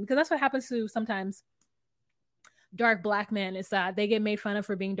fun of him. Because that's what happens to sometimes dark black men, is that they get made fun of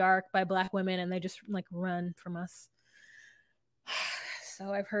for being dark by black women and they just like run from us.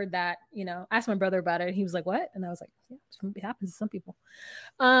 So I've heard that, you know, I asked my brother about it. He was like, what? And I was like, yeah, it happens to some people.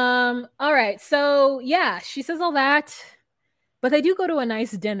 All right. So yeah, she says all that, but they do go to a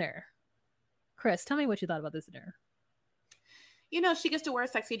nice dinner. Chris, tell me what you thought about this dinner. You know, she gets to wear a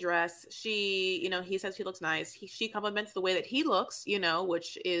sexy dress. She, you know, he says she looks nice. She compliments the way that he looks, you know,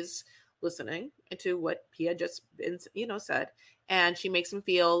 which is listening to what he had just been, you know, said. And she makes him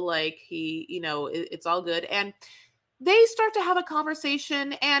feel like he, you know, it's all good. And they start to have a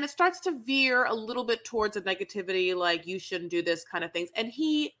conversation and it starts to veer a little bit towards a negativity, like you shouldn't do this kind of things. And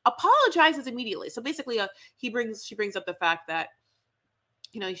he apologizes immediately. So basically she brings up the fact that,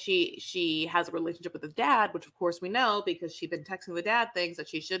 you know, she has a relationship with the dad, which of course we know because she'd been texting the dad things that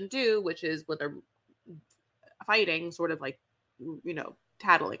she shouldn't do, which is when they're fighting, sort of like, you know,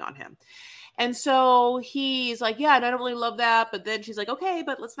 tattling on him. And so he's like, yeah, I don't really love that. But then she's like, okay,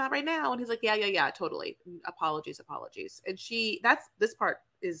 but let's not right now. And he's like, yeah, totally. Apologies. And this part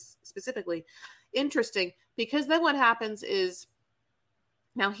is specifically interesting because then what happens is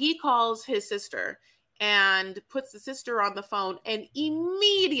now he calls his sister and puts the sister on the phone and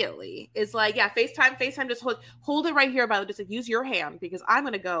immediately is like, yeah, FaceTime, just hold it right here, Violet, just like use your hand because I'm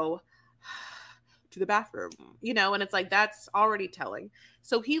going to go to the bathroom, you know, and it's like, that's already telling.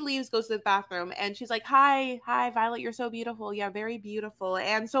 So he leaves, goes to the bathroom and she's like, hi, Violet, you're so beautiful. Yeah, very beautiful.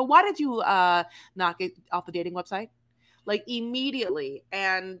 And so why did you not get off the dating website? Like immediately.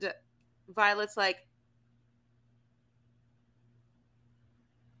 And Violet's like,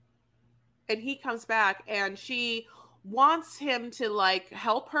 and he comes back and she wants him to like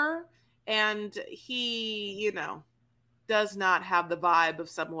help her. And he, you know, does not have the vibe of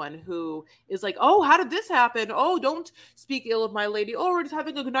someone who is like, oh, how did this happen? Oh, don't speak ill of my lady. Oh, we're just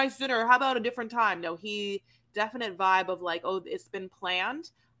having a nice dinner. How about a different time? No, he definite vibe of like, oh, it's been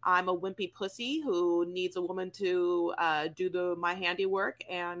planned. I'm a wimpy pussy who needs a woman to do my handiwork.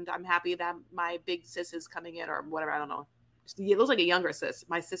 And I'm happy that my big sis is coming in or whatever. I don't know. It looks like a younger sis.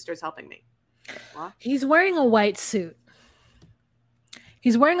 My sister's helping me. What? He's wearing a white suit.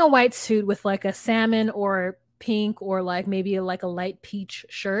 He's wearing a white suit with like a salmon or pink or like maybe like a light peach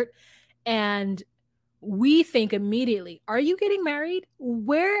shirt. And we think immediately, are you getting married?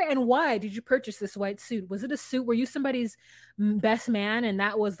 Where and why did you purchase this white suit? Was it a suit? Were you somebody's best man and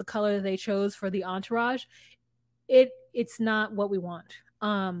that was the color they chose for the entourage? It's not what we want.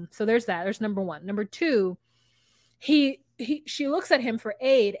 So there's that. There's number one. Number two, she looks at him for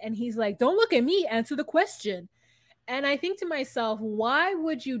aid and he's like, don't look at me, answer the question. And I think to myself, why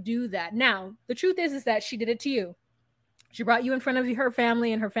would you do that? Now, the truth is that she did it to you. She brought you in front of her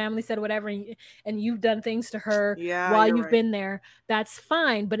family and her family said whatever, and you've done things to her while you've been there. That's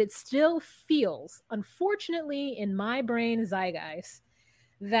fine, but it still feels, unfortunately, in my brain, zeitgeist,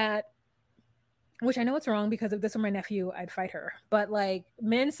 that, which I know it's wrong because if this were my nephew, I'd fight her. But like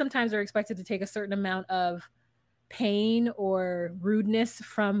men sometimes are expected to take a certain amount of pain or rudeness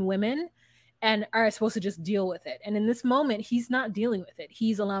from women. and are supposed to just deal with it. And in this moment, he's not dealing with it.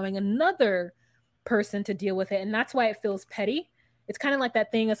 He's allowing another person to deal with it. And that's why it feels petty. It's kind of like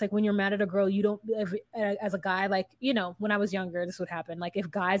that thing. It's like when you're mad at a girl, you don't, as a guy, like, you know, when I was younger, this would happen. Like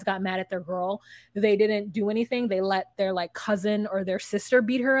if guys got mad at their girl, they didn't do anything. They let their like cousin or their sister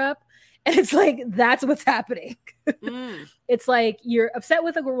beat her up. And it's like, that's what's happening. It's like you're upset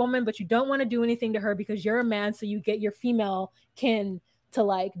with a woman, but you don't want to do anything to her because you're a man. So you get your female kin to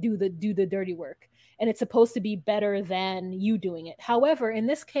like do the dirty work. And it's supposed to be better than you doing it. However, in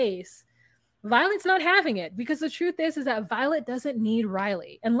this case, Violet's not having it because the truth is that Violet doesn't need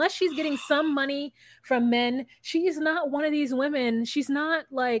Riley unless she's getting some money from men. She's not one of these women. She's not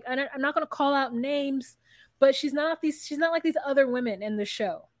like, I'm not going to call out names, but she's not like these other women in the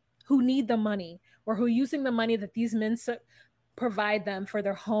show who need the money or who are using the money that these men provide them for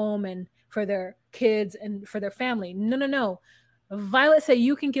their home and for their kids and for their family. No. Violet said,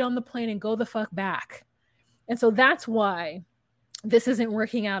 you can get on the plane and go the fuck back. And so that's why this isn't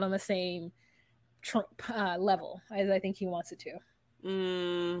working out on the same level as I think he wants it to.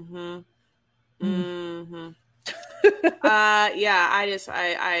 Yeah,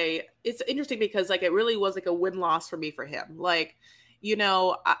 I it's interesting because like it really was like a win-loss for me for him. Like, you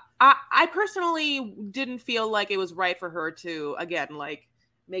know, I personally didn't feel like it was right for her to, again, like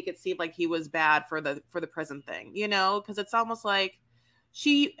make it seem like he was bad for the present thing, you know, because it's almost like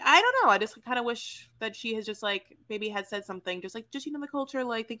I don't know, I just kind of wish that she has just like maybe had said something just you know, the culture,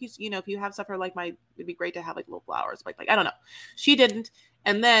 like think you know, if you have suffered like it'd be great to have like little flowers, like I don't know. She didn't,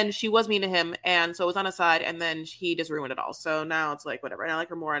 and then she was mean to him, and so it was on his side, and then he just ruined it all. So now it's like whatever, and I like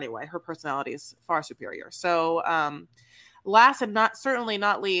her more anyway. Her personality is far superior. So last and certainly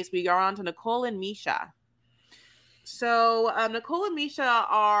not least, we are on to Nicole and Misha. So Nicole and Misha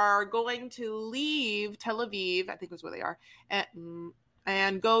are going to leave Tel Aviv, I think that's where they are,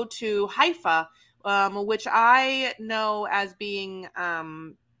 and go to Haifa, which I know as being,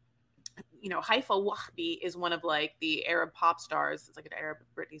 you know, Haifa Wahbi is one of like the Arab pop stars. It's like an Arab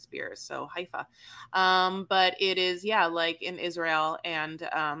Britney Spears, so Haifa. But it is, yeah, like in Israel, and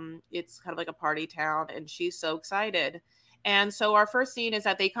it's kind of like a party town, and she's so excited. And so our first scene is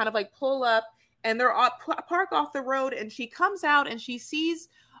that they kind of like pull up and they're park off the road, and she comes out and she sees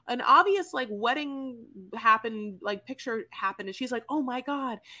an obvious like wedding picture happen, and she's like, oh my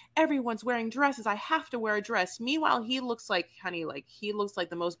god, everyone's wearing dresses, I have to wear a dress. Meanwhile, he looks like, honey, like he looks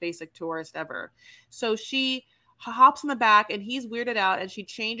like the most basic tourist ever. So she hops in the back and he's weirded out, and she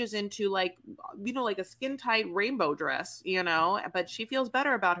changes into like, you know, like a skin tight rainbow dress, you know, but she feels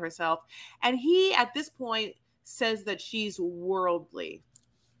better about herself. And he at this point says that she's worldly.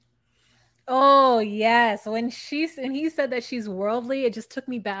 Oh yes, when he said that she's worldly, it just took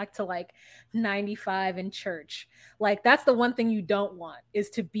me back to like 95 in church. Like that's the one thing you don't want, is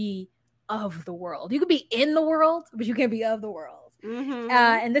to be of the world. You could be in the world, but you can't be of the world.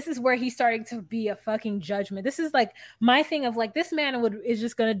 And this is where he's starting to be a fucking judgment. This is like my thing of like, this man is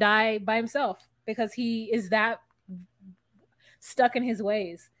just gonna die by himself because he is that stuck in his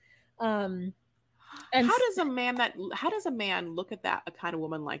ways. And how does a man look at a kind of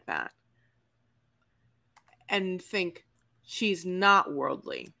woman like that and think she's not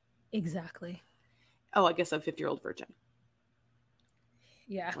worldly? Exactly. Oh, I guess a 50-year-old virgin.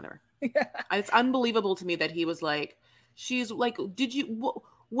 Yeah. Whatever. Yeah. It's unbelievable to me that he was like, she's like,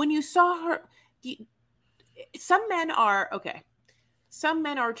 when you saw her, some men are, okay. Some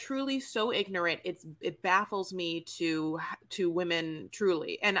men are truly so ignorant. It baffles me to women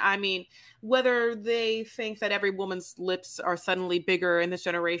truly. And I mean, whether they think that every woman's lips are suddenly bigger in this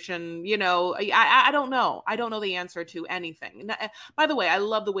generation, you know, I don't know. I don't know the answer to anything. By the way, I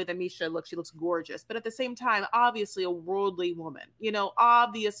love the way that Misha looks. She looks gorgeous. But at the same time, obviously a worldly woman, you know,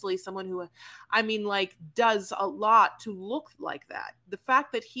 obviously someone who, I mean, like does a lot to look like that. The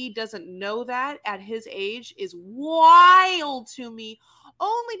fact that he doesn't know that at his age is wild to me.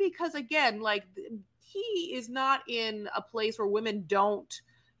 Only because, again, like he is not in a place where women don't,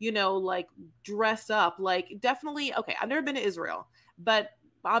 you know, like dress up. Like definitely, okay, I've never been to Israel, but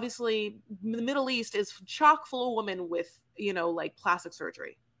obviously the Middle East is chock full of women with, you know, like plastic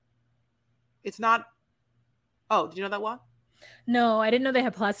surgery. It's not. Oh, did you know that, Wa? No, I didn't know they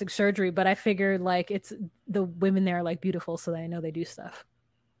had plastic surgery, but I figured like it's the women there are like beautiful, so I know they do stuff.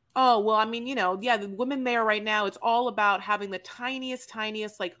 Oh, well, I mean, you know, yeah, the women there right now, it's all about having the tiniest,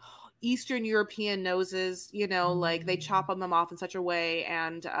 like Eastern European noses, you know, like they chop them off in such a way,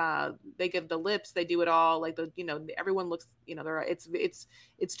 and they give the lips, they do it all, like the, you know, everyone looks, you know, it's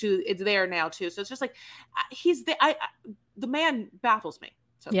there now too. So it's just like the man baffles me.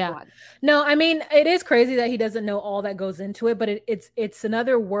 So yeah. No, I mean, it is crazy that he doesn't know all that goes into it, but it's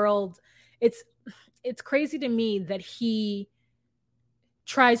another world. it's crazy to me that he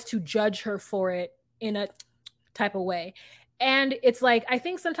tries to judge her for it in a type of way. And it's like, I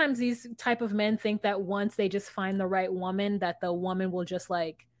think sometimes these type of men think that once they just find the right woman, that the woman will just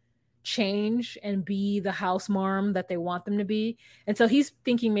like change and be the house marm that they want them to be. And so he's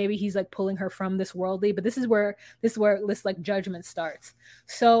thinking maybe he's like pulling her from this worldly, but this is where this like judgment starts.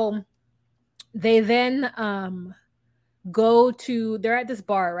 So they then they're at this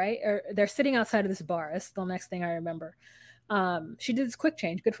bar, right? Or they're sitting outside of this bar. That's the next thing I remember. She did this quick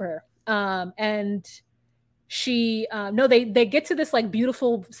change, good for her. And she no, they get to this like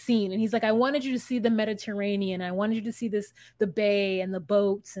beautiful scene, and he's like, I wanted you to see the Mediterranean, I wanted you to see the bay and the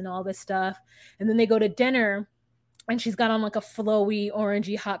boats and all this stuff. And then they go to dinner, and she's got on like a flowy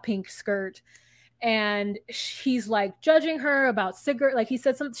orangey hot pink skirt, and he's like judging her about cigarette, like he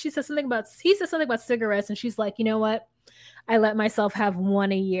said something about cigarettes, and she's like, you know what, I let myself have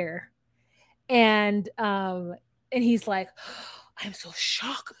one a year. And he's like, I'm so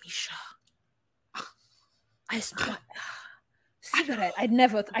shocked, Misha. I smell cigarette. I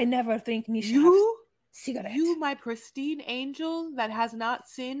never think Misha you cigarette. You, my pristine angel that has not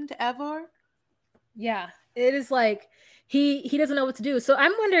sinned ever. Yeah, it is like he doesn't know what to do. So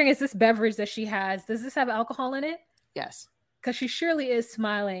I'm wondering, is this beverage that she has, does this have alcohol in it? Yes, because she surely is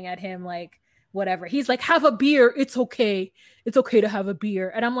smiling at him like whatever. He's like, have a beer. It's okay. It's okay to have a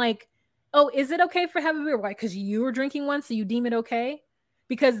beer. And I'm like, oh, is it okay for have a beer? Why? Because you were drinking one, so you deem it okay?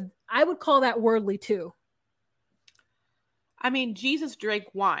 Because I would call that worldly too. I mean, Jesus drank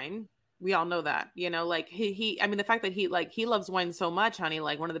wine. We all know that, you know, like I mean, the fact that he loves wine so much, honey,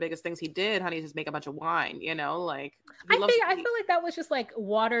 like one of the biggest things he did, honey, is just make a bunch of wine, you know, like I feel like that was just like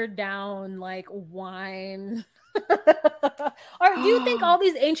watered down, like wine. Or do you think all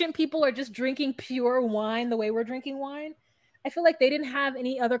these ancient people are just drinking pure wine the way we're drinking wine? I feel like they didn't have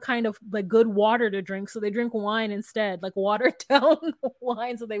any other kind of like good water to drink, so they drink wine instead, like watered down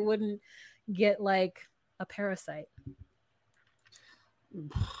wine, so they wouldn't get like a parasite.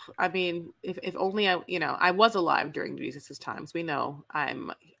 I mean, if only I was alive during Jesus's times. We know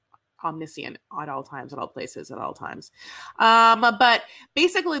I'm omniscient at all times, at all places, at all times. But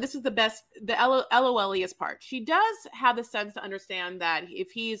basically, this is the LOLiest part. She does have the sense to understand that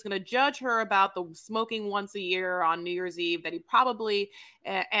if he's going to judge her about the smoking once a year on New Year's Eve, that he probably,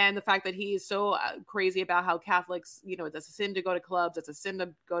 and the fact that he is so crazy about how Catholics, you know, it's a sin to go to clubs, it's a sin to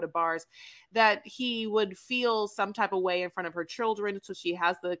go to bars, that he would feel some type of way in front of her children. So she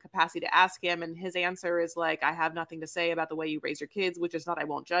has the capacity to ask him. And his answer is like, I have nothing to say about the way you raise your kids, which is not, I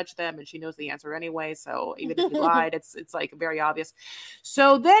won't judge them. And she knows the answer anyway. So even if he lied, it's like very obvious.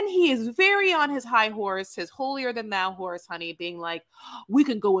 So then he is very on his high horse, his holier than thou horse, honey, being like, we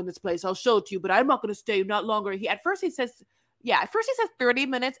can go in this place. I'll show it to you, but I'm not going to stay not longer. At first he says 30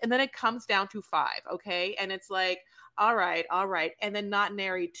 minutes, and then it comes down to 5. Okay. And it's like, all right. And then not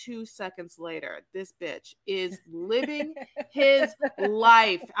nary 2 seconds later, this bitch is living his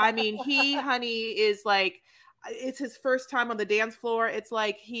life. I mean, he, honey, is like, it's his first time on the dance floor. It's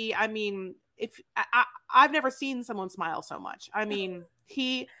like I've never seen someone smile so much. I mean,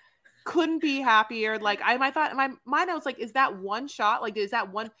 he couldn't be happier. Like I thought in my mind, I was like, is that one shot? Like, is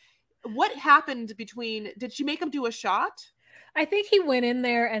that one? What happened did she make him do a shot? I think he went in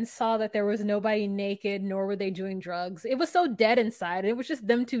there and saw that there was nobody naked, nor were they doing drugs. It was so dead inside. It was just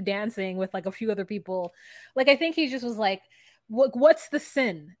them two dancing with like a few other people. Like, I think he just was like, what's the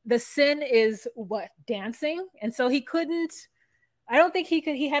sin? The sin is what? Dancing. And so I don't think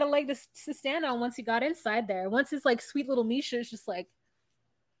he had a leg to stand on once he got inside there. Once his like sweet little Misha is just like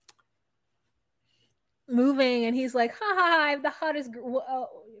moving, and he's like, ha ha ha, I'm the hottest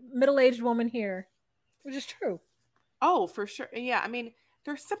middle-aged woman here, which is true. Oh, for sure. Yeah. I mean,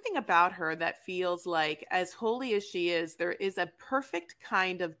 there's something about her that feels like, as holy as she is, there is a perfect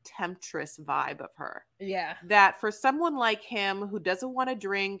kind of temptress vibe of her. Yeah. That for someone like him who doesn't want to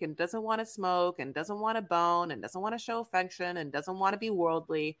drink and doesn't want to smoke and doesn't want to bone and doesn't want to show affection and doesn't want to be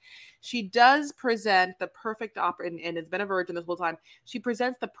worldly, she does present the perfect and has been a virgin this whole time. She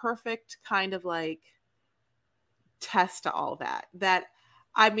presents the perfect kind of like test to all that.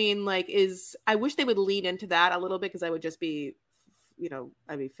 I mean, like, I wish they would lean into that a little bit, because I would just be, you know,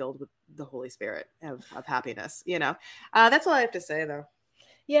 I'd be filled with the Holy Spirit of happiness, you know. That's all I have to say, though.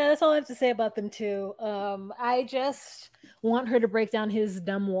 Yeah, that's all I have to say about them, too. I just want her to break down his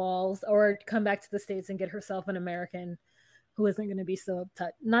dumb walls, or come back to the States and get herself an American who isn't going to be so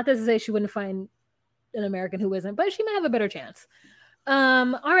uptight. Not to say she wouldn't find an American who isn't, but she might have a better chance.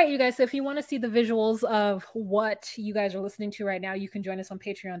 All right, you guys. So if you want to see the visuals of what you guys are listening to right now, you can join us on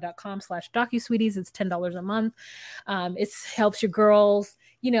patreon.com/docusweeties. It's $10 a month. It helps your girls,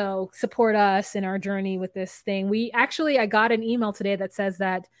 support us in our journey with this thing. I got an email today that says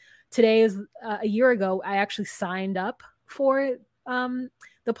that today is a year ago, I actually signed up for the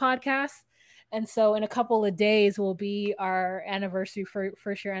podcast. And so in a couple of days will be our anniversary,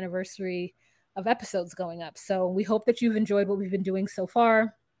 first year anniversary of episodes going up. So we hope that you've enjoyed what we've been doing so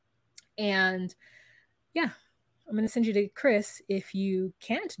far. And yeah, I'm going to send you to Chris. If you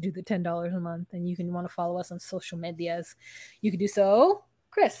can't do the $10 a month and you can want to follow us on social medias, you can do so.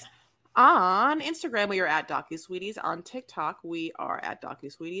 Chris. On Instagram, we are at DocuSweeties. On TikTok, we are at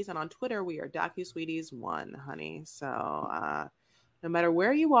DocuSweeties. And on Twitter, we are DocuSweeties1, honey. So no matter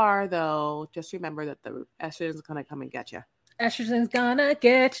where you are, though, just remember that the estrogen is going to come and get you. Estrogen's gonna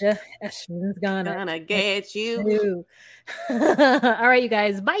get you. Estrogen's gonna get you. All right, you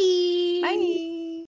guys. Bye. Bye.